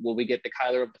game, but will we get the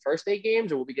Kyler of the first 8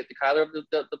 games, or will we get the Kyler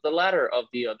of the latter of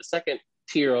the second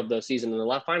tier of the season in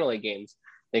the final 8 games?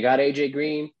 They got AJ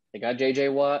Green, they got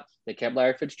JJ Watt, they kept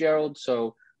Larry Fitzgerald.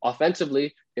 So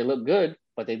offensively, they look good,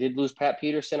 but they did lose Pat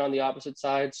Peterson on the opposite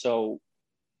side. So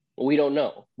we don't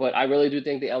know. But I really do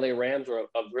think the LA Rams were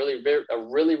a really,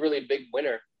 really big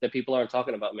winner that people aren't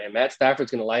talking about, man. Matt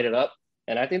Stafford's going to light it up.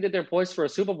 And I think that they're poised for a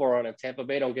Super Bowl run if Tampa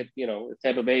Bay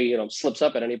slips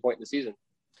up at any point in the season.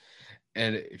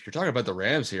 And if you're talking about the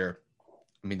Rams here,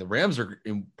 I mean, the Rams are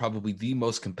in probably the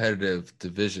most competitive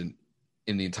division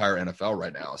in the entire NFL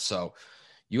right now. So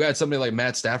you add somebody like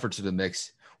Matt Stafford to the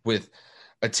mix with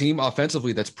a team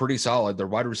offensively that's pretty solid. Their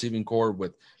wide receiving core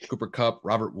with Cooper Kupp,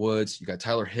 Robert Woods, you got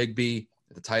Tyler Higbee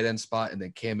at the tight end spot, and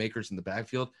then Cam Akers in the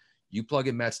backfield. You plug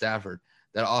in Matt Stafford,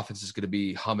 that offense is going to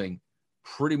be humming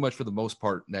pretty much for the most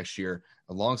part next year,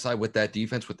 alongside with that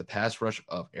defense, with the pass rush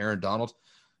of Aaron Donald.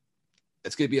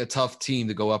 It's going to be a tough team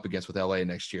to go up against with LA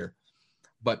next year.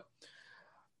 But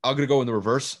I'm going to go in the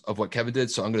reverse of what Kevin did.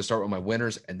 So I'm going to start with my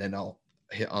winners, and then I'll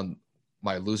hit on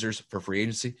my losers for free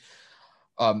agency.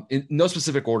 In no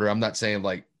specific order, I'm not saying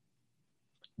like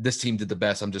this team did the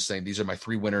best. I'm just saying these are my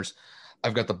 3 winners.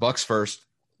 I've got the Bucs first.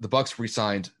 The Bucs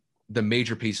re-signed the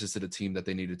major pieces to the team that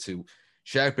they needed to.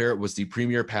 Shaq Barrett was the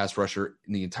premier pass rusher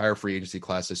in the entire free agency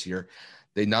class this year.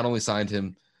 They not only signed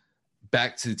him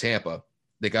back to Tampa,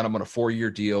 they got him on a 4-year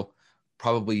deal.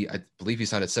 Probably, I believe he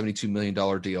signed a $72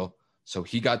 million deal. So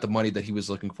he got the money that he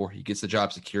was looking for. He gets the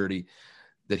job security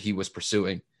that he was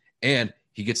pursuing. And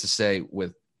he gets to stay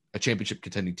with a championship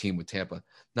contending team with Tampa.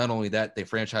 Not only that, they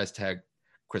franchise tag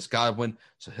Chris Godwin,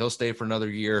 so he'll stay for another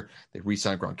year. They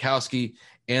re-signed Gronkowski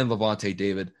and Levante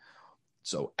David.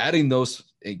 So adding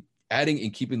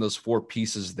and keeping those 4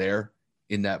 pieces there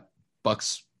in that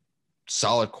Bucs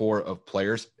solid core of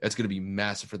players, that's going to be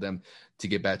massive for them to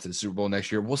get back to the Super Bowl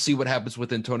next year. We'll see what happens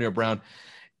with Antonio Brown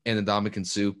and Ndamukong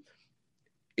Suh.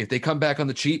 If they come back on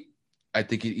the cheap, I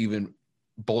think it even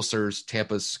bolsters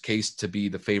Tampa's case to be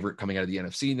the favorite coming out of the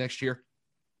NFC next year.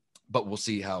 But we'll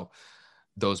see how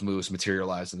those moves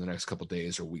materialize in the next couple of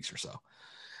days or weeks or so.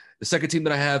 The second team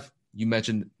that I have, you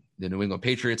mentioned the New England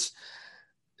Patriots.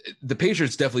 The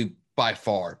Patriots definitely by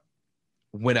far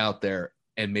went out there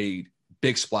and made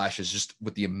big splashes just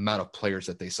with the amount of players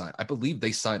that they signed. I believe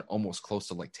they signed almost close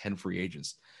to like 10 free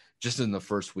agents just in the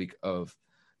first week of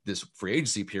this free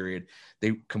agency period.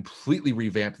 They completely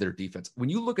revamped their defense. When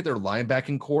you look at their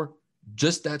linebacking core,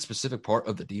 just that specific part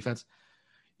of the defense,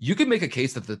 you can make a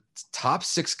case that the top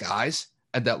 6 guys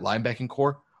at that linebacking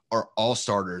core are all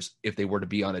starters if they were to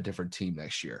be on a different team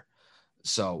next year.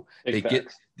 So they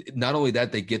get, not only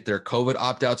that, they get their COVID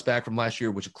opt-outs back from last year,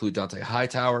 which include Dante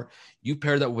Hightower. You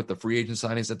pair that with the free agent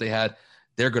signings that they had,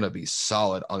 they're going to be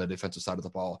solid on the defensive side of the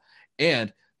ball.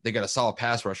 And they got a solid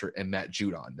pass rusher and Matt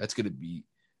Judon. That's going to be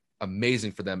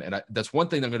amazing for them. And that's one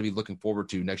thing I'm going to be looking forward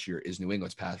to next year is New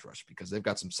England's pass rush, because they've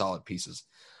got some solid pieces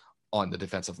on the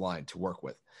defensive line to work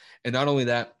with. And not only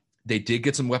that, they did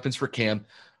get some weapons for Cam.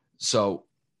 So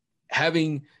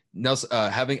having Nelson,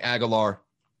 having Aguilar,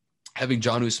 having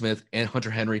Jonnu Smith and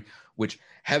Hunter Henry, which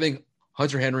having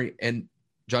Hunter Henry and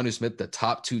Jonnu Smith, the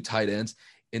top 2 tight ends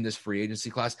in this free agency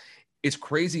class, it's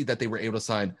crazy that they were able to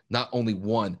sign not only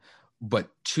one, but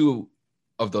 2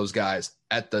 of those guys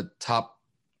at the top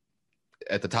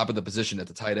of the position at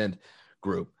the tight end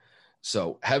group.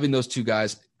 So having those 2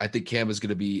 guys, I think Cam is going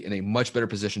to be in a much better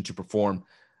position to perform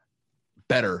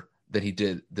better than he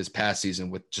did this past season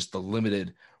with just the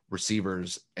limited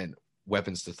receivers and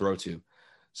weapons to throw to.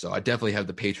 So I definitely have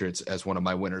the Patriots as one of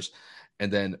my winners.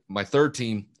 And then my third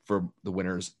team for the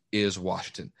winners is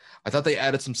Washington. I thought they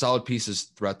added some solid pieces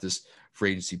throughout this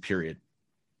free agency period.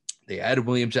 They added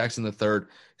William Jackson III.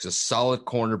 He's a solid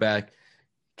cornerback.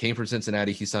 Came from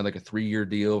Cincinnati. He signed like a 3-year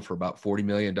deal for about $40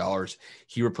 million.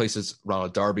 He replaces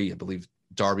Ronald Darby. I believe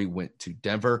Darby went to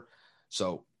Denver.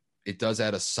 So it does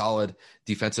add a solid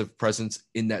defensive presence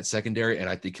in that secondary, and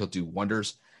I think he'll do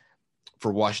wonders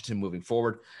for Washington moving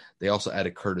forward. They also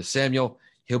added Curtis Samuel.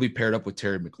 He'll be paired up with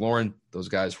Terry McLaurin. Those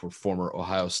guys were former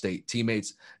Ohio State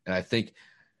teammates, and I think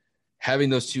having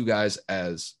those 2 guys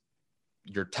as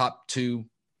your top 2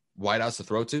 wideouts to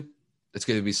throw to, it's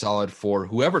going to be solid for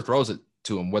whoever throws it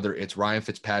to him, whether it's Ryan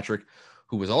Fitzpatrick,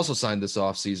 who was also signed this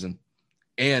offseason,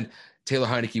 and Taylor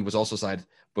Heineke was also signed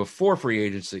before free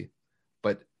agency.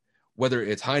 But whether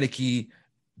it's Heineke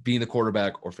being the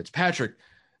quarterback or Fitzpatrick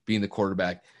being the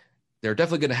quarterback, they're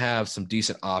definitely going to have some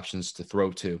decent options to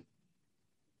throw to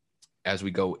as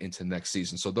we go into next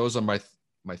season. So those are my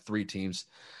 3 teams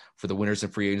for the winners in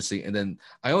free agency. And then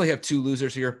I only have 2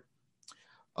 losers here.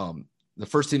 The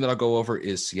first team that I'll go over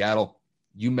is Seattle.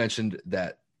 You mentioned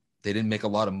that they didn't make a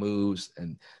lot of moves,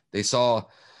 and they saw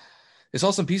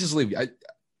some pieces leave.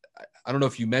 I don't know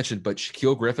if you mentioned, but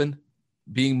Shaquille Griffin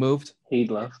being moved. He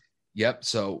left. Yep.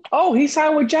 So. Oh, he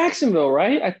signed with Jacksonville,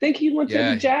 right? I think he went to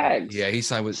the Jags. Yeah, he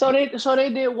signed with. So they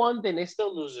did one thing. They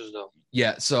still losers though.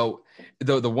 Yeah. So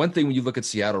the one thing when you look at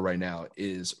Seattle right now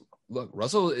is, look,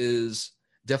 Russell is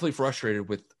definitely frustrated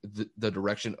with the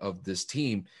direction of this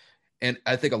team, and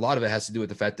I think a lot of it has to do with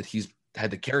the fact that he's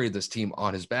had to carry this team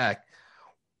on his back,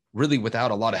 really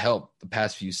without a lot of help the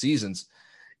past few seasons.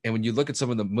 And when you look at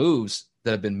some of the moves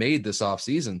that have been made this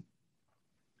offseason,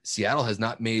 Seattle has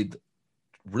not made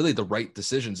really the right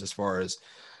decisions as far as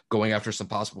going after some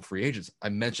possible free agents. I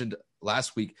mentioned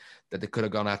last week that they could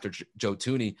have gone after Joe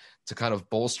Thuney to kind of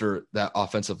bolster that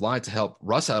offensive line to help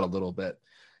Russ out a little bit.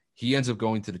 He ends up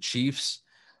going to the Chiefs.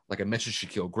 Like I mentioned,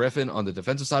 Shaquille Griffin on the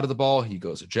defensive side of the ball, he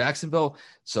goes to Jacksonville.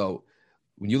 So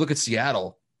when you look at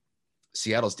Seattle's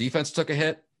defense took a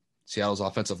hit. Seattle's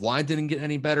offensive line didn't get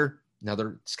any better. Now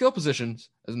their skill positions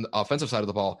on the offensive side of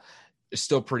the ball is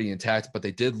still pretty intact, but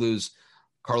they did lose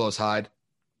Carlos Hyde,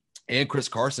 and Chris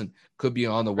Carson could be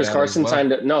on the way. Chris Carson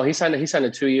signed a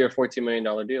 2-year, $14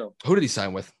 million deal. Who did he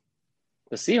sign with?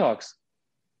 The Seahawks.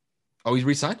 Oh, he's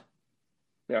re-signed?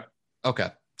 Yeah. Okay.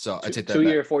 So I take that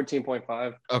 2-year,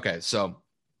 14.5. Okay. So,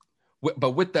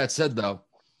 but with that said, though,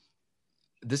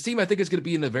 this team I think is going to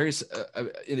be in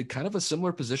in a kind of a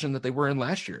similar position that they were in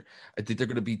last year. I think they're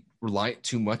going to be reliant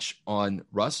too much on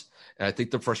Russ, and I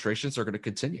think the frustrations are going to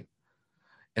continue.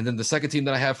 And then the second team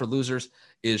that I have for losers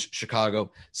is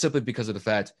Chicago, simply because of the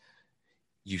fact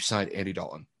you signed Andy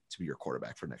Dalton to be your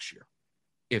quarterback for next year.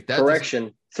 If that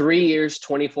Correction, 3 years,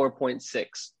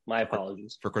 24.6. My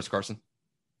apologies. For Chris Carson?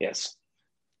 Yes.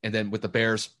 And then with the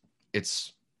Bears,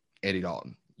 it's Andy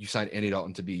Dalton. You signed Andy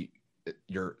Dalton to be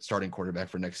your starting quarterback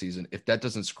for next season. If that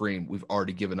doesn't scream, we've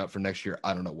already given up for next year,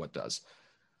 I don't know what does.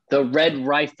 The red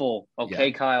rifle. Okay,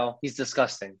 yeah. Kyle. He's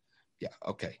disgusting. Yeah.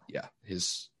 Okay. Yeah.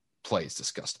 His play is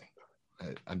disgusting.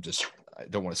 I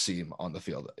don't want to see him on the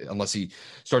field unless he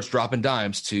starts dropping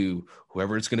dimes to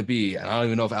whoever it's going to be. And I don't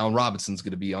even know if Allen Robinson's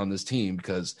going to be on this team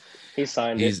because he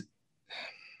signed it.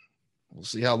 We'll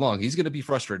see how long. He's going to be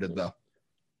frustrated though.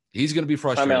 He's going to be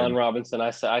frustrated. I'm Allen Robinson. I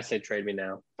say trade me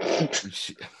now.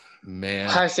 Man,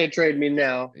 I say trade me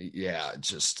now. Yeah,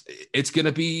 it's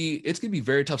gonna be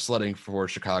very tough sledding for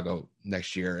Chicago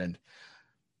next year. And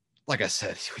like I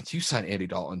said, when you sign Andy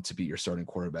Dalton to be your starting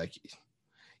quarterback,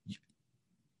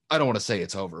 I don't want to say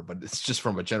it's over, but it's just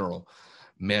from a general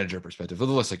manager perspective. It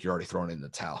looks like you're already throwing in the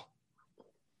towel.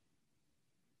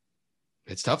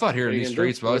 It's tough out here in these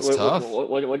streets, bro. It's tough.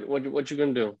 What you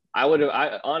gonna do?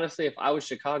 I honestly, if I was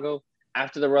Chicago,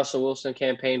 after the Russell Wilson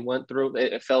campaign went through,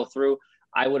 it fell through,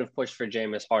 I would have pushed for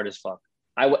Jameis hard as fuck.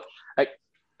 I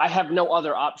have no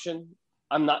other option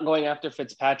I'm not going after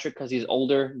Fitzpatrick because he's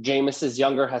older. Jameis is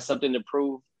younger, has something to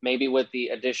prove. Maybe with the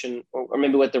addition or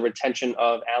maybe with the retention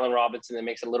of Allen Robinson, it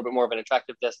makes it a little bit more of an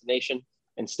attractive destination.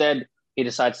 Instead, he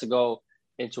decides to go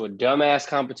into a dumbass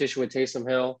competition with Taysom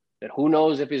Hill that who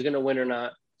knows if he's going to win or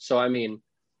not. So, I mean,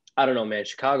 I don't know, man.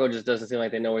 Chicago just doesn't seem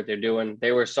like they know what they're doing.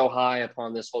 They were so high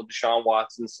upon this whole Deshaun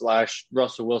Watson /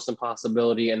 Russell Wilson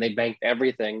possibility, and they banked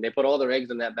everything. They put all their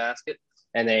eggs in that basket,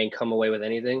 and they ain't come away with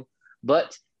anything.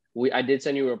 But I did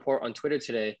send you a report on Twitter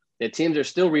today that teams are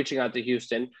still reaching out to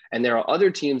Houston, and there are other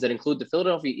teams that include the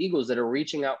Philadelphia Eagles that are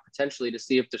reaching out potentially to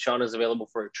see if Deshaun is available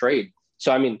for a trade.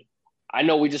 So, I mean, I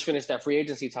know we just finished that free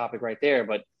agency topic right there,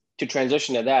 but to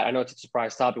transition to that, I know it's a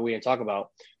surprise topic we didn't talk about.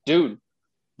 Dude,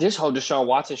 this whole Deshaun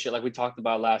Watson shit, like we talked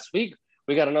about last week,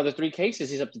 we got another 3 cases.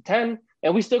 He's up to 10,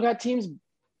 and we still got teams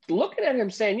looking at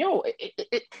him saying, yo,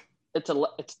 it's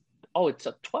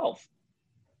a 12.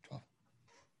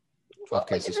 12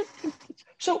 cases.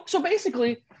 So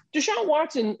basically, Deshaun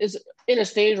Watson is in a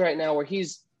stage right now where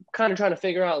he's kind of trying to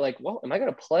figure out, like, well, am I going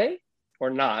to play or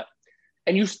not?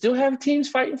 And you still have teams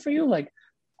fighting for you. Like,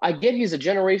 I get he's a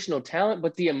generational talent,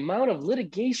 but the amount of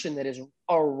litigation that is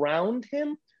around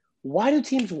him, why do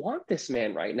teams want this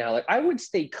man right now? Like, I would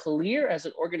stay clear as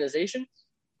an organization,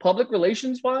 public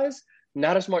relations wise,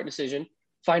 not a smart decision.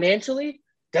 Financially,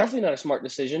 definitely not a smart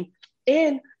decision.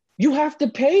 And you have to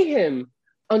pay him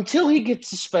until he gets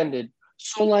suspended.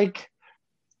 So, like,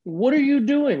 what are you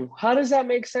doing? How does that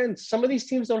make sense? Some of these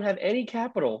teams don't have any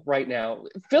capital right now,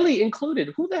 Philly included.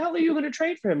 Who the hell are you going to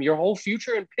trade for him? Your whole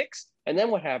future and picks? And then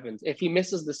what happens? If he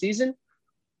misses the season,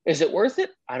 is it worth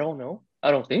it? I don't know.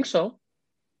 I don't think so.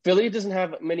 Philly doesn't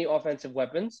have many offensive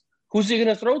weapons. Who's he going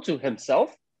to throw to?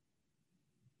 Himself?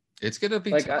 It's going to be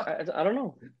like, tough. I don't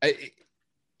know.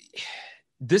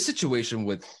 This situation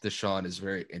with Deshaun is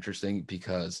very interesting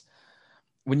because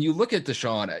when you look at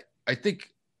Deshaun, I think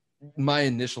my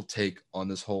initial take on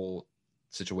this whole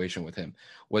situation with him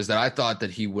was that I thought that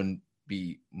he wouldn't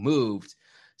be moved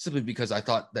simply because I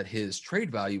thought that his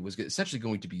trade value was essentially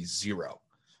going to be zero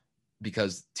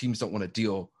because teams don't want to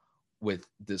deal with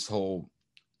this whole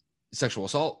sexual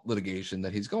assault litigation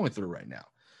that he's going through right now.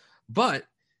 But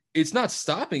it's not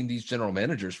stopping these general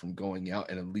managers from going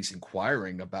out and at least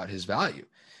inquiring about his value.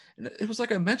 And it was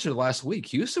like I mentioned last week,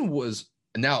 Houston was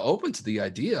now open to the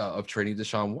idea of trading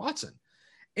Deshaun Watson.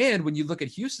 And when you look at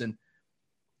Houston,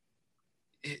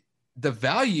 the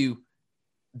value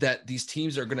that these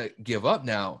teams are going to give up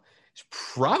now is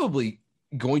probably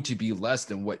going to be less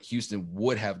than what Houston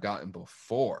would have gotten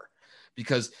before.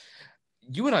 Because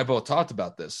you and I both talked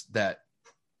about this, that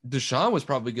Deshaun was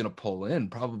probably going to pull in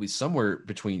probably somewhere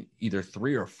between either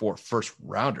 3 or 4 first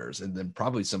rounders and then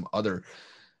probably some other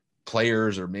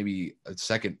players or maybe a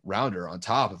second rounder on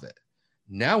top of it.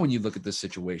 Now, when you look at this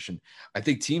situation, I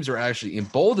think teams are actually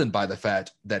emboldened by the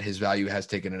fact that his value has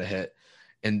taken a hit.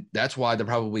 And that's why they're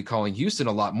probably calling Houston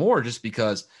a lot more, just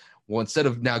because, well, instead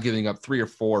of now giving up 3 or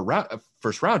 4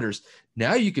 first rounders,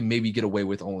 now you can maybe get away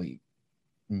with only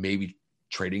maybe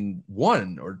trading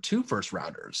 1 or 2 first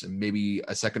rounders and maybe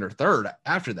a second or third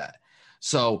after that.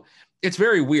 So it's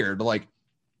very weird. Like,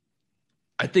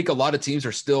 I think a lot of teams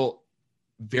are still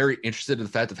very interested in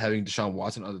the fact of having Deshaun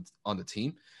Watson on the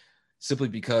team, simply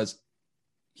because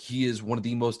he is one of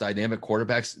the most dynamic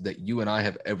quarterbacks that you and I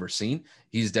have ever seen.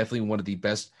 He's definitely one of the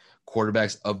best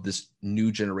quarterbacks of this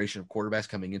new generation of quarterbacks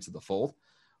coming into the fold.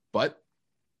 But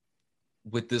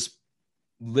with this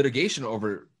litigation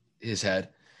over his head,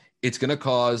 it's going to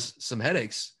cause some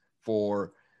headaches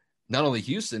for not only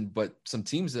Houston, but some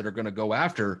teams that are going to go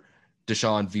after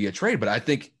Deshaun via trade. But I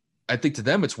think to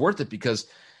them, it's worth it because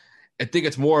I think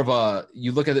it's more of a,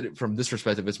 you look at it from this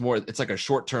perspective, it's like a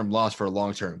short-term loss for a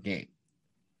long-term gain.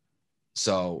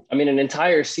 So, I mean, an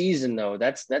entire season though,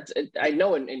 that's, I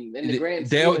know in the grand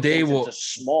scheme of things, it's a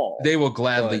small. They will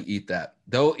gladly eat that.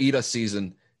 They'll eat a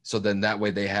season. So then that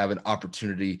way they have an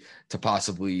opportunity to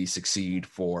possibly succeed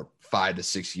for 5 to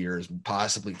 6 years,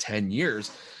 possibly 10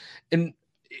 years. And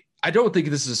I don't think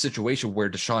this is a situation where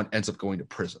Deshaun ends up going to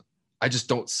prison. I just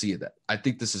don't see that. I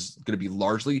think this is going to be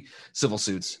largely civil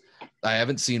suits. I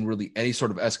haven't seen really any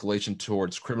sort of escalation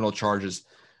towards criminal charges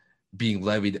being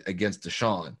levied against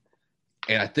Deshaun.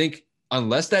 And I think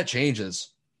unless that changes,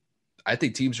 I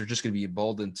think teams are just going to be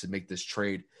emboldened to make this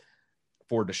trade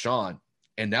for Deshaun.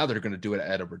 And now they're going to do it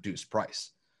at a reduced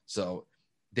price. So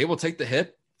they will take the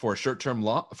hit for a short-term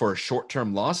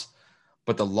loss,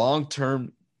 but the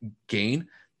long-term gain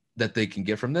that they can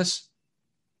get from this,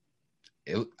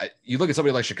 you look at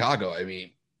somebody like Chicago. I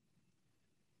mean,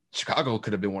 Chicago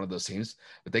could have been one of those teams,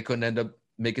 but they couldn't end up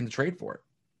making the trade for it.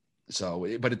 So,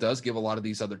 but it does give a lot of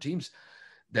these other teams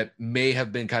that may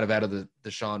have been kind of out of the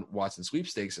Deshaun Watson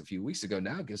sweepstakes a few weeks ago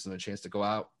now gives them a chance to go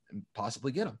out and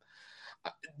possibly get him.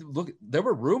 Look, there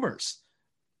were rumors,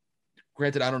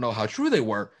 granted, I don't know how true they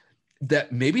were,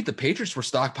 that maybe the Patriots were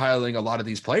stockpiling a lot of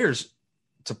these players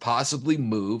to possibly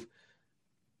move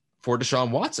for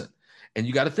Deshaun Watson. And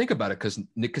you got to think about it because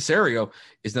Nick Caserio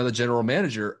is now the general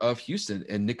manager of Houston.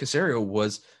 And Nick Caserio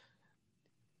was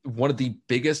one of the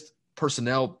biggest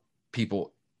personnel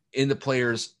people in the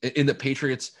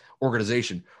Patriots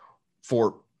organization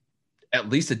for at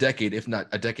least a decade, if not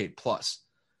a decade plus.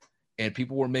 And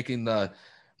people were making the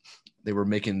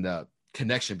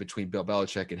connection between Bill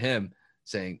Belichick and him,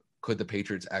 saying, could the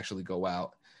Patriots actually go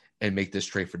out and make this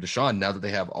trade for Deshaun now that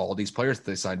they have all these players that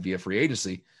they signed via free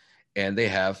agency and they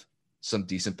have some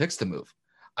decent picks to move?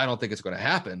 I don't think it's going to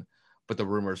happen, but the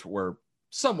rumors were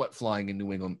somewhat flying in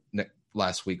New England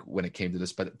last week when it came to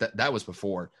this, but that was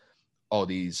before all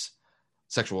these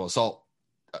sexual assault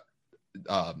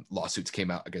lawsuits came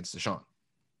out against Deshaun.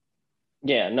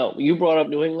 Yeah, no, you brought up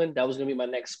New England. That was going to be my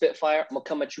next Spitfire. I'm going to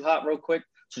come at you hot real quick,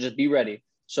 so just be ready.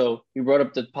 So you brought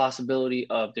up the possibility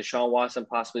of Deshaun Watson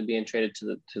possibly being traded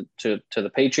to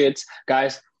the Patriots.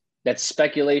 Guys, that's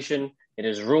speculation. It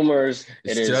is rumors.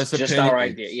 It is just our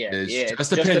idea. It's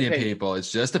just opinion, people.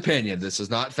 It's just opinion. This is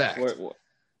not fact.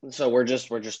 We're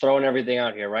just throwing everything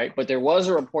out here, right? But there was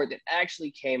a report that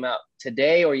actually came out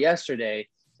today or yesterday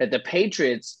that the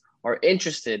Patriots are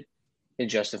interested in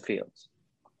Justin Fields.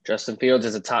 Justin Fields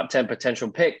is a top 10 potential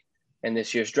pick in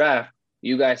this year's draft.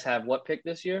 You guys have what pick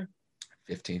this year?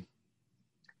 15.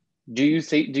 Do you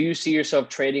see yourself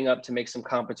trading up to make some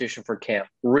competition for Cam?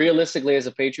 Realistically, as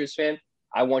a Patriots fan,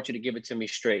 I want you to give it to me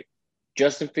straight.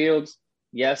 Justin Fields,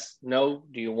 yes, no.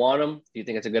 Do you want him? Do you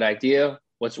think it's a good idea?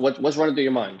 What's running through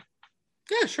your mind?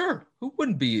 Yeah, sure. Who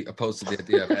wouldn't be opposed to the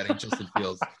idea of adding Justin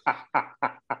Fields?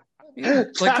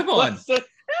 Like, come on.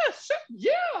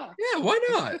 Yeah, why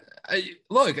not?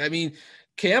 I mean,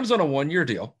 Cam's on a 1-year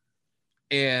deal.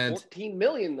 And $14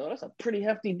 million, though, that's a pretty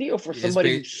hefty deal for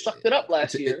somebody who sucked it up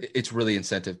last year. It's really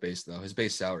incentive based, though. His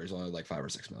base salary is only like $5 or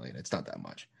 $6 million. It's not that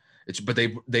much. But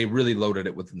they really loaded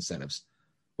it with incentives.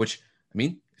 Which, I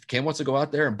mean, if Cam wants to go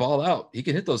out there and ball out, he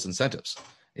can hit those incentives.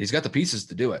 He's got the pieces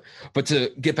to do it. But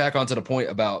to get back onto the point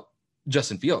about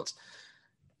Justin Fields,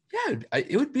 yeah,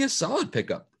 it would be a solid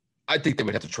pickup. I think they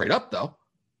would have to trade up, though.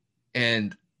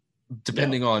 And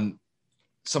depending on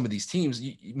some of these teams,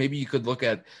 maybe you could look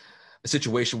at a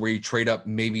situation where you trade up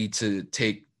maybe to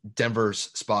take Denver's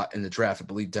spot in the draft. I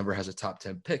believe Denver has a top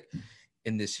 10 pick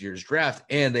in this year's draft,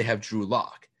 and they have Drew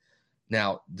Lock.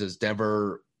 Now, does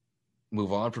Denver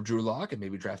move on from Drew Lock and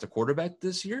maybe draft a quarterback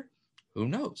this year? Who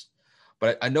knows?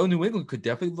 But I know New England could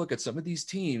definitely look at some of these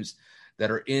teams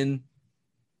that are in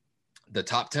the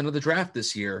top 10 of the draft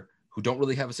this year who don't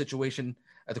really have a situation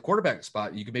at the quarterback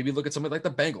spot. You could maybe look at somebody like the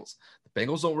Bengals. The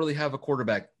Bengals don't really have a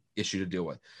quarterback issue to deal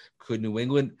with. Could New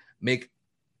England make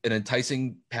an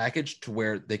enticing package to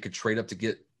where they could trade up to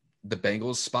get the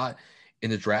Bengals spot in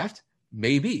the draft?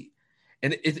 Maybe.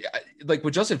 And like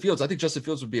with Justin Fields, I think Justin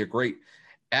Fields would be a great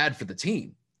add for the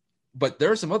team. But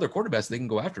there are some other quarterbacks they can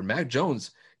go after. Mac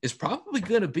Jones is probably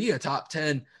going to be a top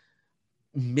 10,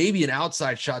 maybe an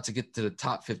outside shot to get to the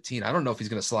top 15. I don't know if he's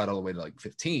going to slide all the way to like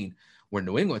 15 where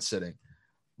New England's sitting.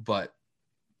 But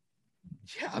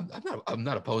yeah, I'm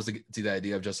not opposed to the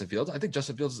idea of Justin Fields. I think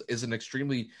Justin Fields is an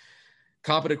extremely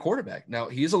competent quarterback. Now,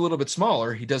 he is a little bit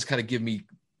smaller. He does kind of give me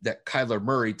that Kyler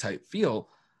Murray type feel.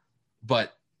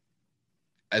 But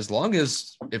as long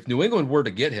as if New England were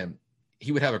to get him,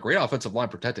 he would have a great offensive line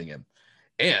protecting him.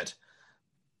 And,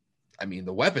 I mean,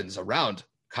 the weapons around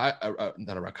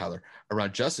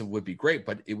around Justin would be great,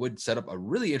 but it would set up a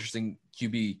really interesting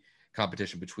QB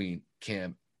competition between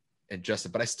Cam and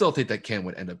Justin. But I still think that Cam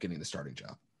would end up getting the starting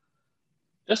job.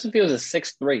 Justin Fields is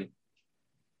 6'3".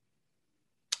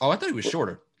 Oh, I thought he was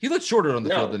shorter. He looked shorter on the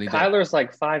field than he did. Kyler's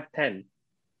like 5'10".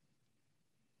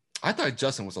 I thought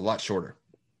Justin was a lot shorter.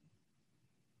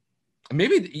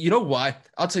 Maybe, you know why?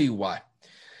 I'll tell you why.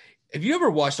 Have you ever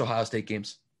watched Ohio State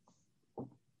games?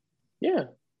 Yeah.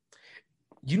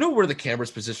 You know where the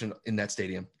camera's positioned in that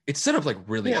stadium? It's set up like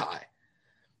really high.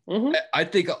 Mm-hmm. I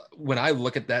think when I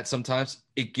look at that sometimes,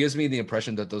 it gives me the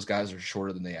impression that those guys are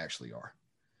shorter than they actually are.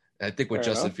 And I think with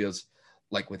Justin Fields,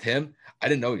 like with him, I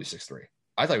didn't know he was 6'3".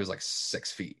 I thought he was like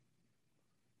 6 feet.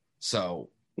 So.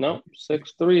 No,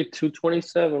 6'3",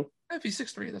 227. If he's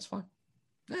 6'3", that's fine.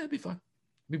 Yeah, it'd be fine.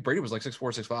 I mean, Brady was like 6'4",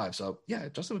 6'5". So, yeah,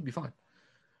 Justin would be fine.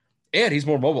 And he's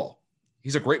more mobile.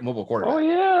 He's a great mobile quarterback.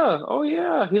 Oh,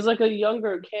 yeah. He's like a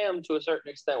younger Cam to a certain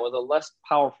extent with a less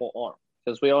powerful arm.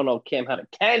 Because we all know Cam had a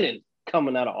cannon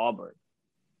coming out of Auburn.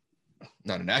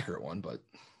 Not an accurate one, but.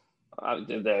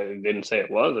 They didn't say it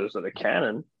was. It was a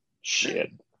cannon. Shit.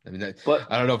 I mean, But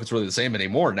I don't know if it's really the same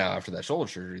anymore now after that shoulder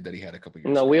surgery that he had a couple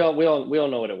years no, ago. we all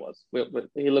know what it was.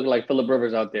 He looked like Phillip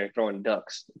Rivers out there throwing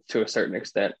ducks to a certain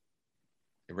extent.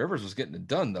 Rivers was getting it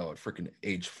done though at freaking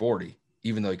age 40,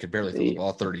 even though he could barely throw the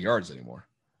ball 30 yards anymore.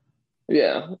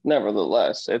 Yeah,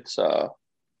 nevertheless, it's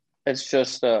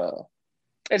just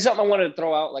it's something I wanted to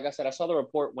throw out. Like I said, I saw the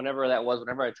report whenever that was,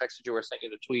 whenever I texted you or sent you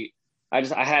the tweet. I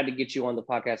had to get you on the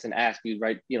podcast and ask you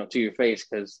right, to your face,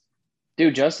 because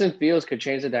dude, Justin Fields could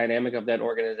change the dynamic of that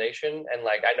organization. And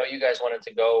like, I know you guys wanted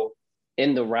to go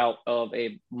in the route of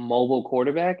a mobile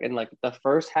quarterback, and like the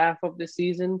first half of the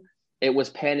season, it was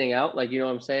panning out. Like, you know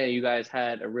what I'm saying? You guys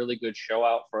had a really good show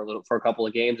out for a couple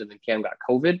of games, and then Cam got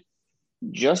COVID.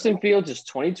 Justin Fields is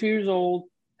 22 years old,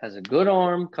 has a good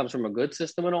arm, comes from a good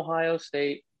system in Ohio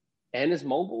State, and is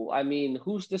mobile. I mean,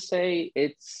 who's to say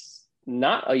it's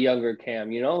not a younger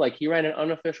Cam? Like he ran an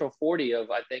unofficial 40 of,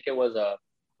 I think it was a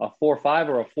 4.5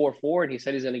 or a 4.4, and he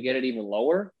said he's going to get it even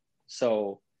lower.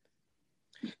 So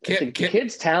the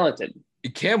kid's talented.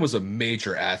 Cam was a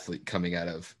major athlete coming out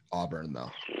of Auburn,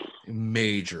 though.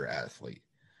 Major athlete.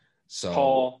 So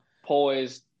tall,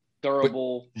 poised,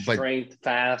 durable, strength,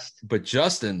 fast. But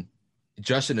Justin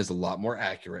is a lot more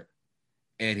accurate,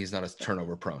 and he's not as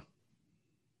turnover prone.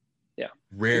 Yeah.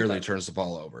 Rarely turns the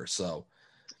ball over. So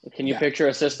can you picture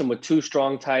a system with two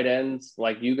strong tight ends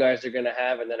like you guys are going to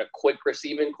have, and then a quick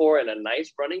receiving core and a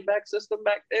nice running back system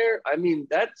back there? I mean,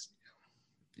 that's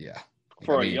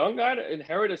for a young guy to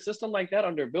inherit a system like that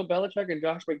under Bill Belichick and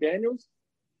Josh McDaniels.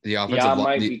 The offensive line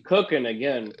might be cooking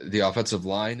again. The offensive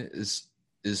line is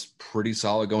pretty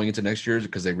solid going into next year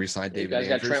because they re-signed David Andrews.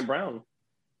 You guys got Trent Brown.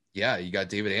 Yeah, you got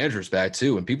David Andrews back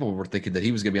too, and people were thinking that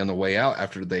he was going to be on the way out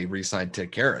after they re-signed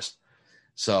Ted Karras.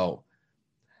 So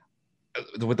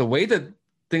with the way that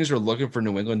things are looking for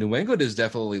New England is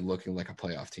definitely looking like a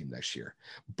playoff team next year.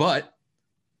 But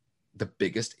the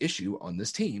biggest issue on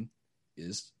this team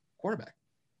is quarterback.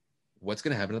 What's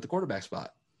going to happen at the quarterback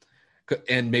spot?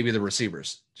 And maybe the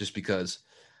receivers, just because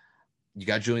you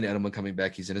got Julian Edelman coming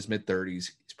back. He's in his mid-30s.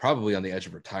 He's probably on the edge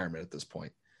of retirement at this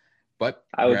point. But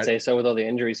I would say so with all the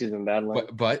injuries he's been battling.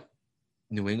 But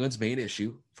New England's main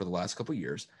issue for the last couple of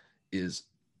years is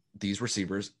these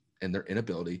receivers and their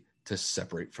inability to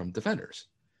separate from defenders.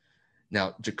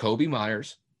 Now, Jakobi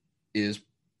Meyers is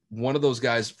one of those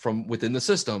guys from within the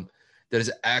system that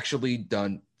has actually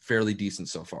done fairly decent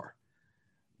so far.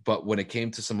 But when it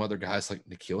came to some other guys like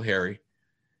N'Keal Harry,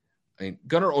 I mean,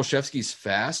 Gunnar Olszewski's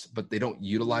fast, but they don't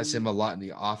utilize him a lot in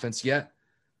the offense yet.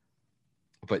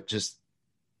 But just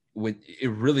when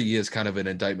it really is kind of an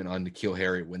indictment on N'Keal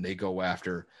Harry when they go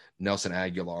after Nelson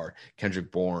Aguilar,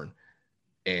 Kendrick Bourne,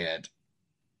 and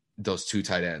those two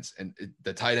tight ends. And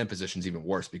the tight end position is even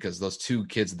worse because those two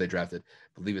kids that they drafted,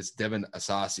 I believe it's Devin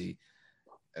Asasi,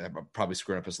 I'm probably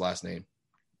screwing up his last name,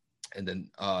 and then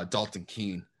Dalton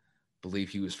Keene, believe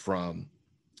he was from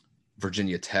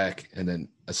Virginia Tech, and then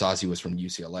Asasi was from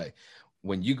UCLA.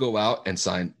 When you go out and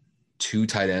sign two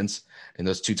tight ends, and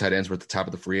those two tight ends were at the top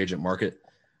of the free agent market,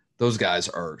 those guys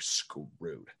are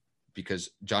screwed because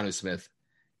Jonnu Smith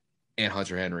and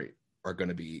Hunter Henry are going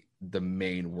to be the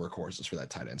main workhorses for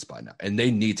that tight end spot now. And they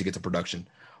need to get the production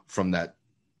from that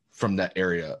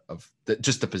area of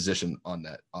just the position on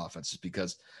that offense,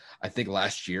 because I think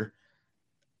last year,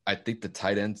 I think the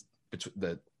tight ends,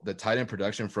 the tight end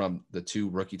production from the two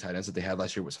rookie tight ends that they had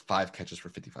last year was 5 catches for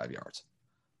 55 yards.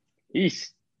 Eesh.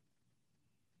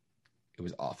 It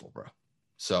was awful, bro.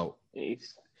 So,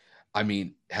 Eesh. I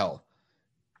mean, hell,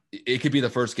 it could be the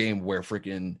first game where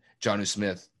freaking Jonnu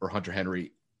Smith or Hunter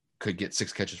Henry could get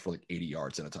 6 catches for like 80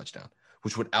 yards and a touchdown,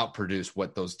 which would outproduce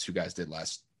what those two guys did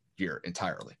last year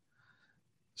entirely.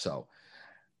 So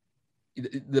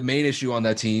the main issue on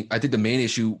that team, I think the main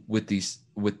issue with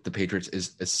the Patriots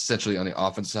is essentially on the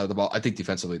offensive side of the ball. I think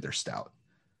defensively they're stout.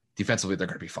 Defensively, they're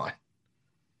going to be fine.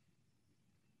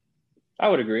 I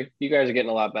would agree. You guys are getting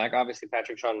a lot back. Obviously,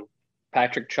 Patrick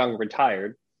Chung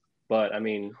retired, but I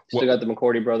mean, still got the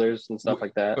McCourty brothers and stuff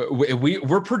like that.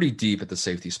 We're pretty deep at the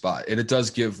safety spot, and it does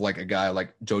give like a guy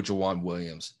like Jawan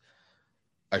Williams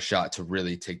a shot to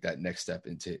really take that next step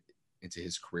into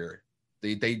his career.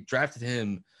 They drafted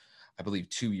him, I believe,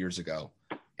 2 years ago,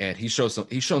 and he's shown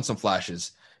some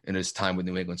flashes in his time with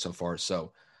New England so far.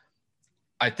 So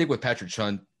I think with Patrick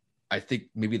Chung, I think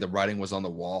maybe the writing was on the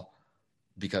wall,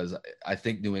 because I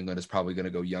think New England is probably going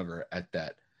to go younger at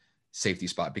that safety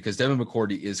spot, because Devin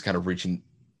McCourty is kind of reaching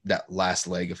that last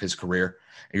leg of his career,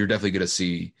 and you're definitely going to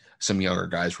see some younger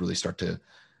guys really start to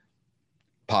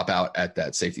pop out at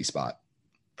that safety spot,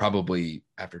 probably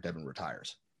after Devin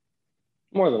retires.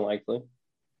 More than likely.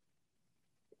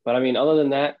 But I mean, other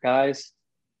than that, guys,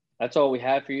 that's all we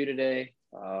have for you today.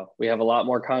 We have a lot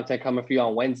more content coming for you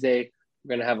on Wednesday. We're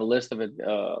going to have a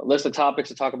list of topics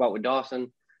to talk about with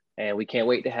Dawson, and we can't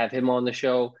wait to have him on the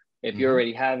show. If you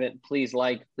already haven't, please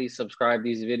subscribe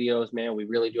these videos, man. We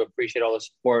really do appreciate all the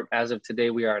support. As of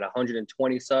today, we are at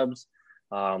 120 subs.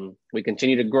 We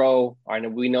continue to grow.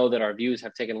 We know that our views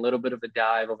have taken a little bit of a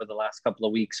dive over the last couple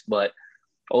of weeks, but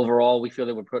overall, we feel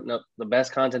that we're putting up the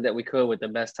best content that we could with the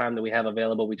best time that we have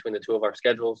available between the two of our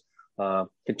schedules.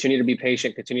 Continue to be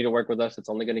patient, continue to work with us. It's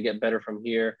only going to get better from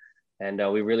here. And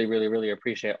we really, really, really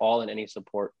appreciate all and any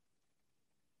support.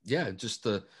 Yeah, just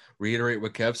to reiterate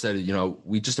what Kev said,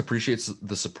 we just appreciate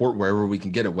the support wherever we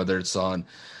can get it, whether it's on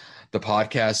the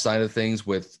podcast side of things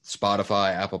with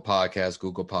Spotify, Apple Podcasts,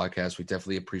 Google Podcasts. We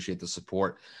definitely appreciate the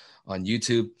support on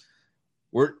YouTube.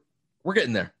 We're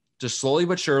getting there, just slowly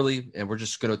but surely, and we're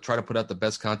just going to try to put out the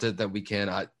best content that we can.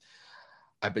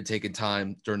 I've been taking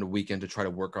time during the weekend to try to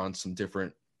work on some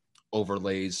different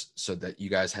overlays so that you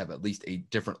guys have at least a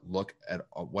different look at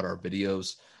what our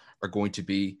videos are going to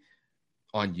be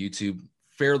on YouTube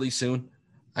fairly soon.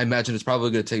 I imagine it's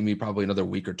probably going to take me another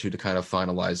week or two to kind of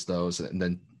finalize those and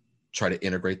then try to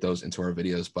integrate those into our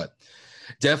videos, but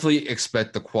definitely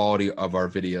expect the quality of our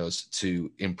videos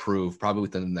to improve probably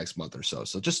within the next month or so.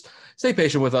 So just stay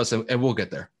patient with us and we'll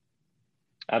get there.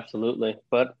 Absolutely.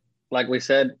 But like we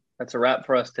said, that's a wrap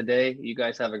for us today. You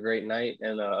guys have a great night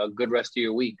and a good rest of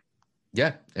your week.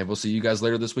 Yeah. And we'll see you guys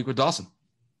later this week with Dawson.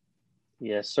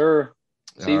 Yes, sir.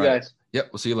 See you guys. Yep.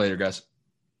 We'll see you later, guys.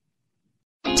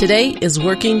 Today is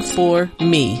working for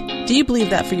me. Do you believe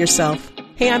that for yourself?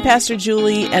 Hey, I'm Pastor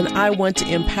Julie, and I want to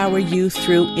empower you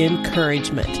through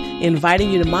encouragement. Inviting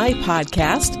you to my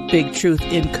podcast, Big Truth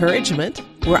Encouragement,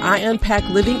 where I unpack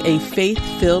living a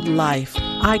faith-filled life.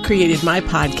 I created my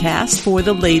podcast for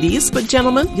the ladies, but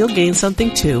gentlemen, you'll gain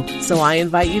something too. So I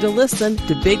invite you to listen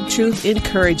to Big Truth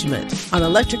Encouragement on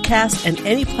Electricast and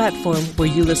any platform where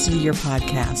you listen to your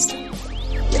podcast.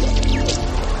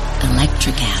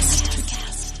 Electricast.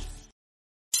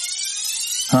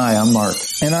 Hi, I'm Mark.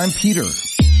 And I'm Peter.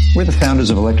 We're the founders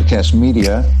of Electricast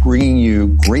Media, bringing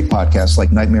you great podcasts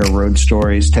like Nightmare Road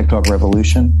Stories, Tech Talk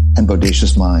Revolution, and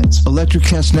Bodacious Minds.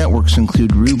 Electricast networks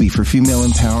include Ruby for female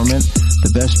empowerment,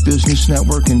 the Best Business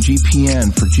Network, and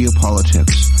GPN for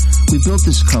geopolitics. We built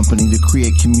this company to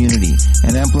create community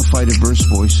and amplify diverse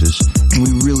voices, and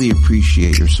we really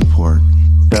appreciate your support.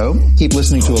 So, keep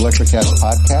listening to Electricast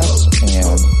podcasts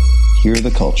and hear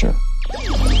the culture.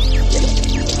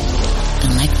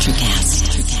 Electricast.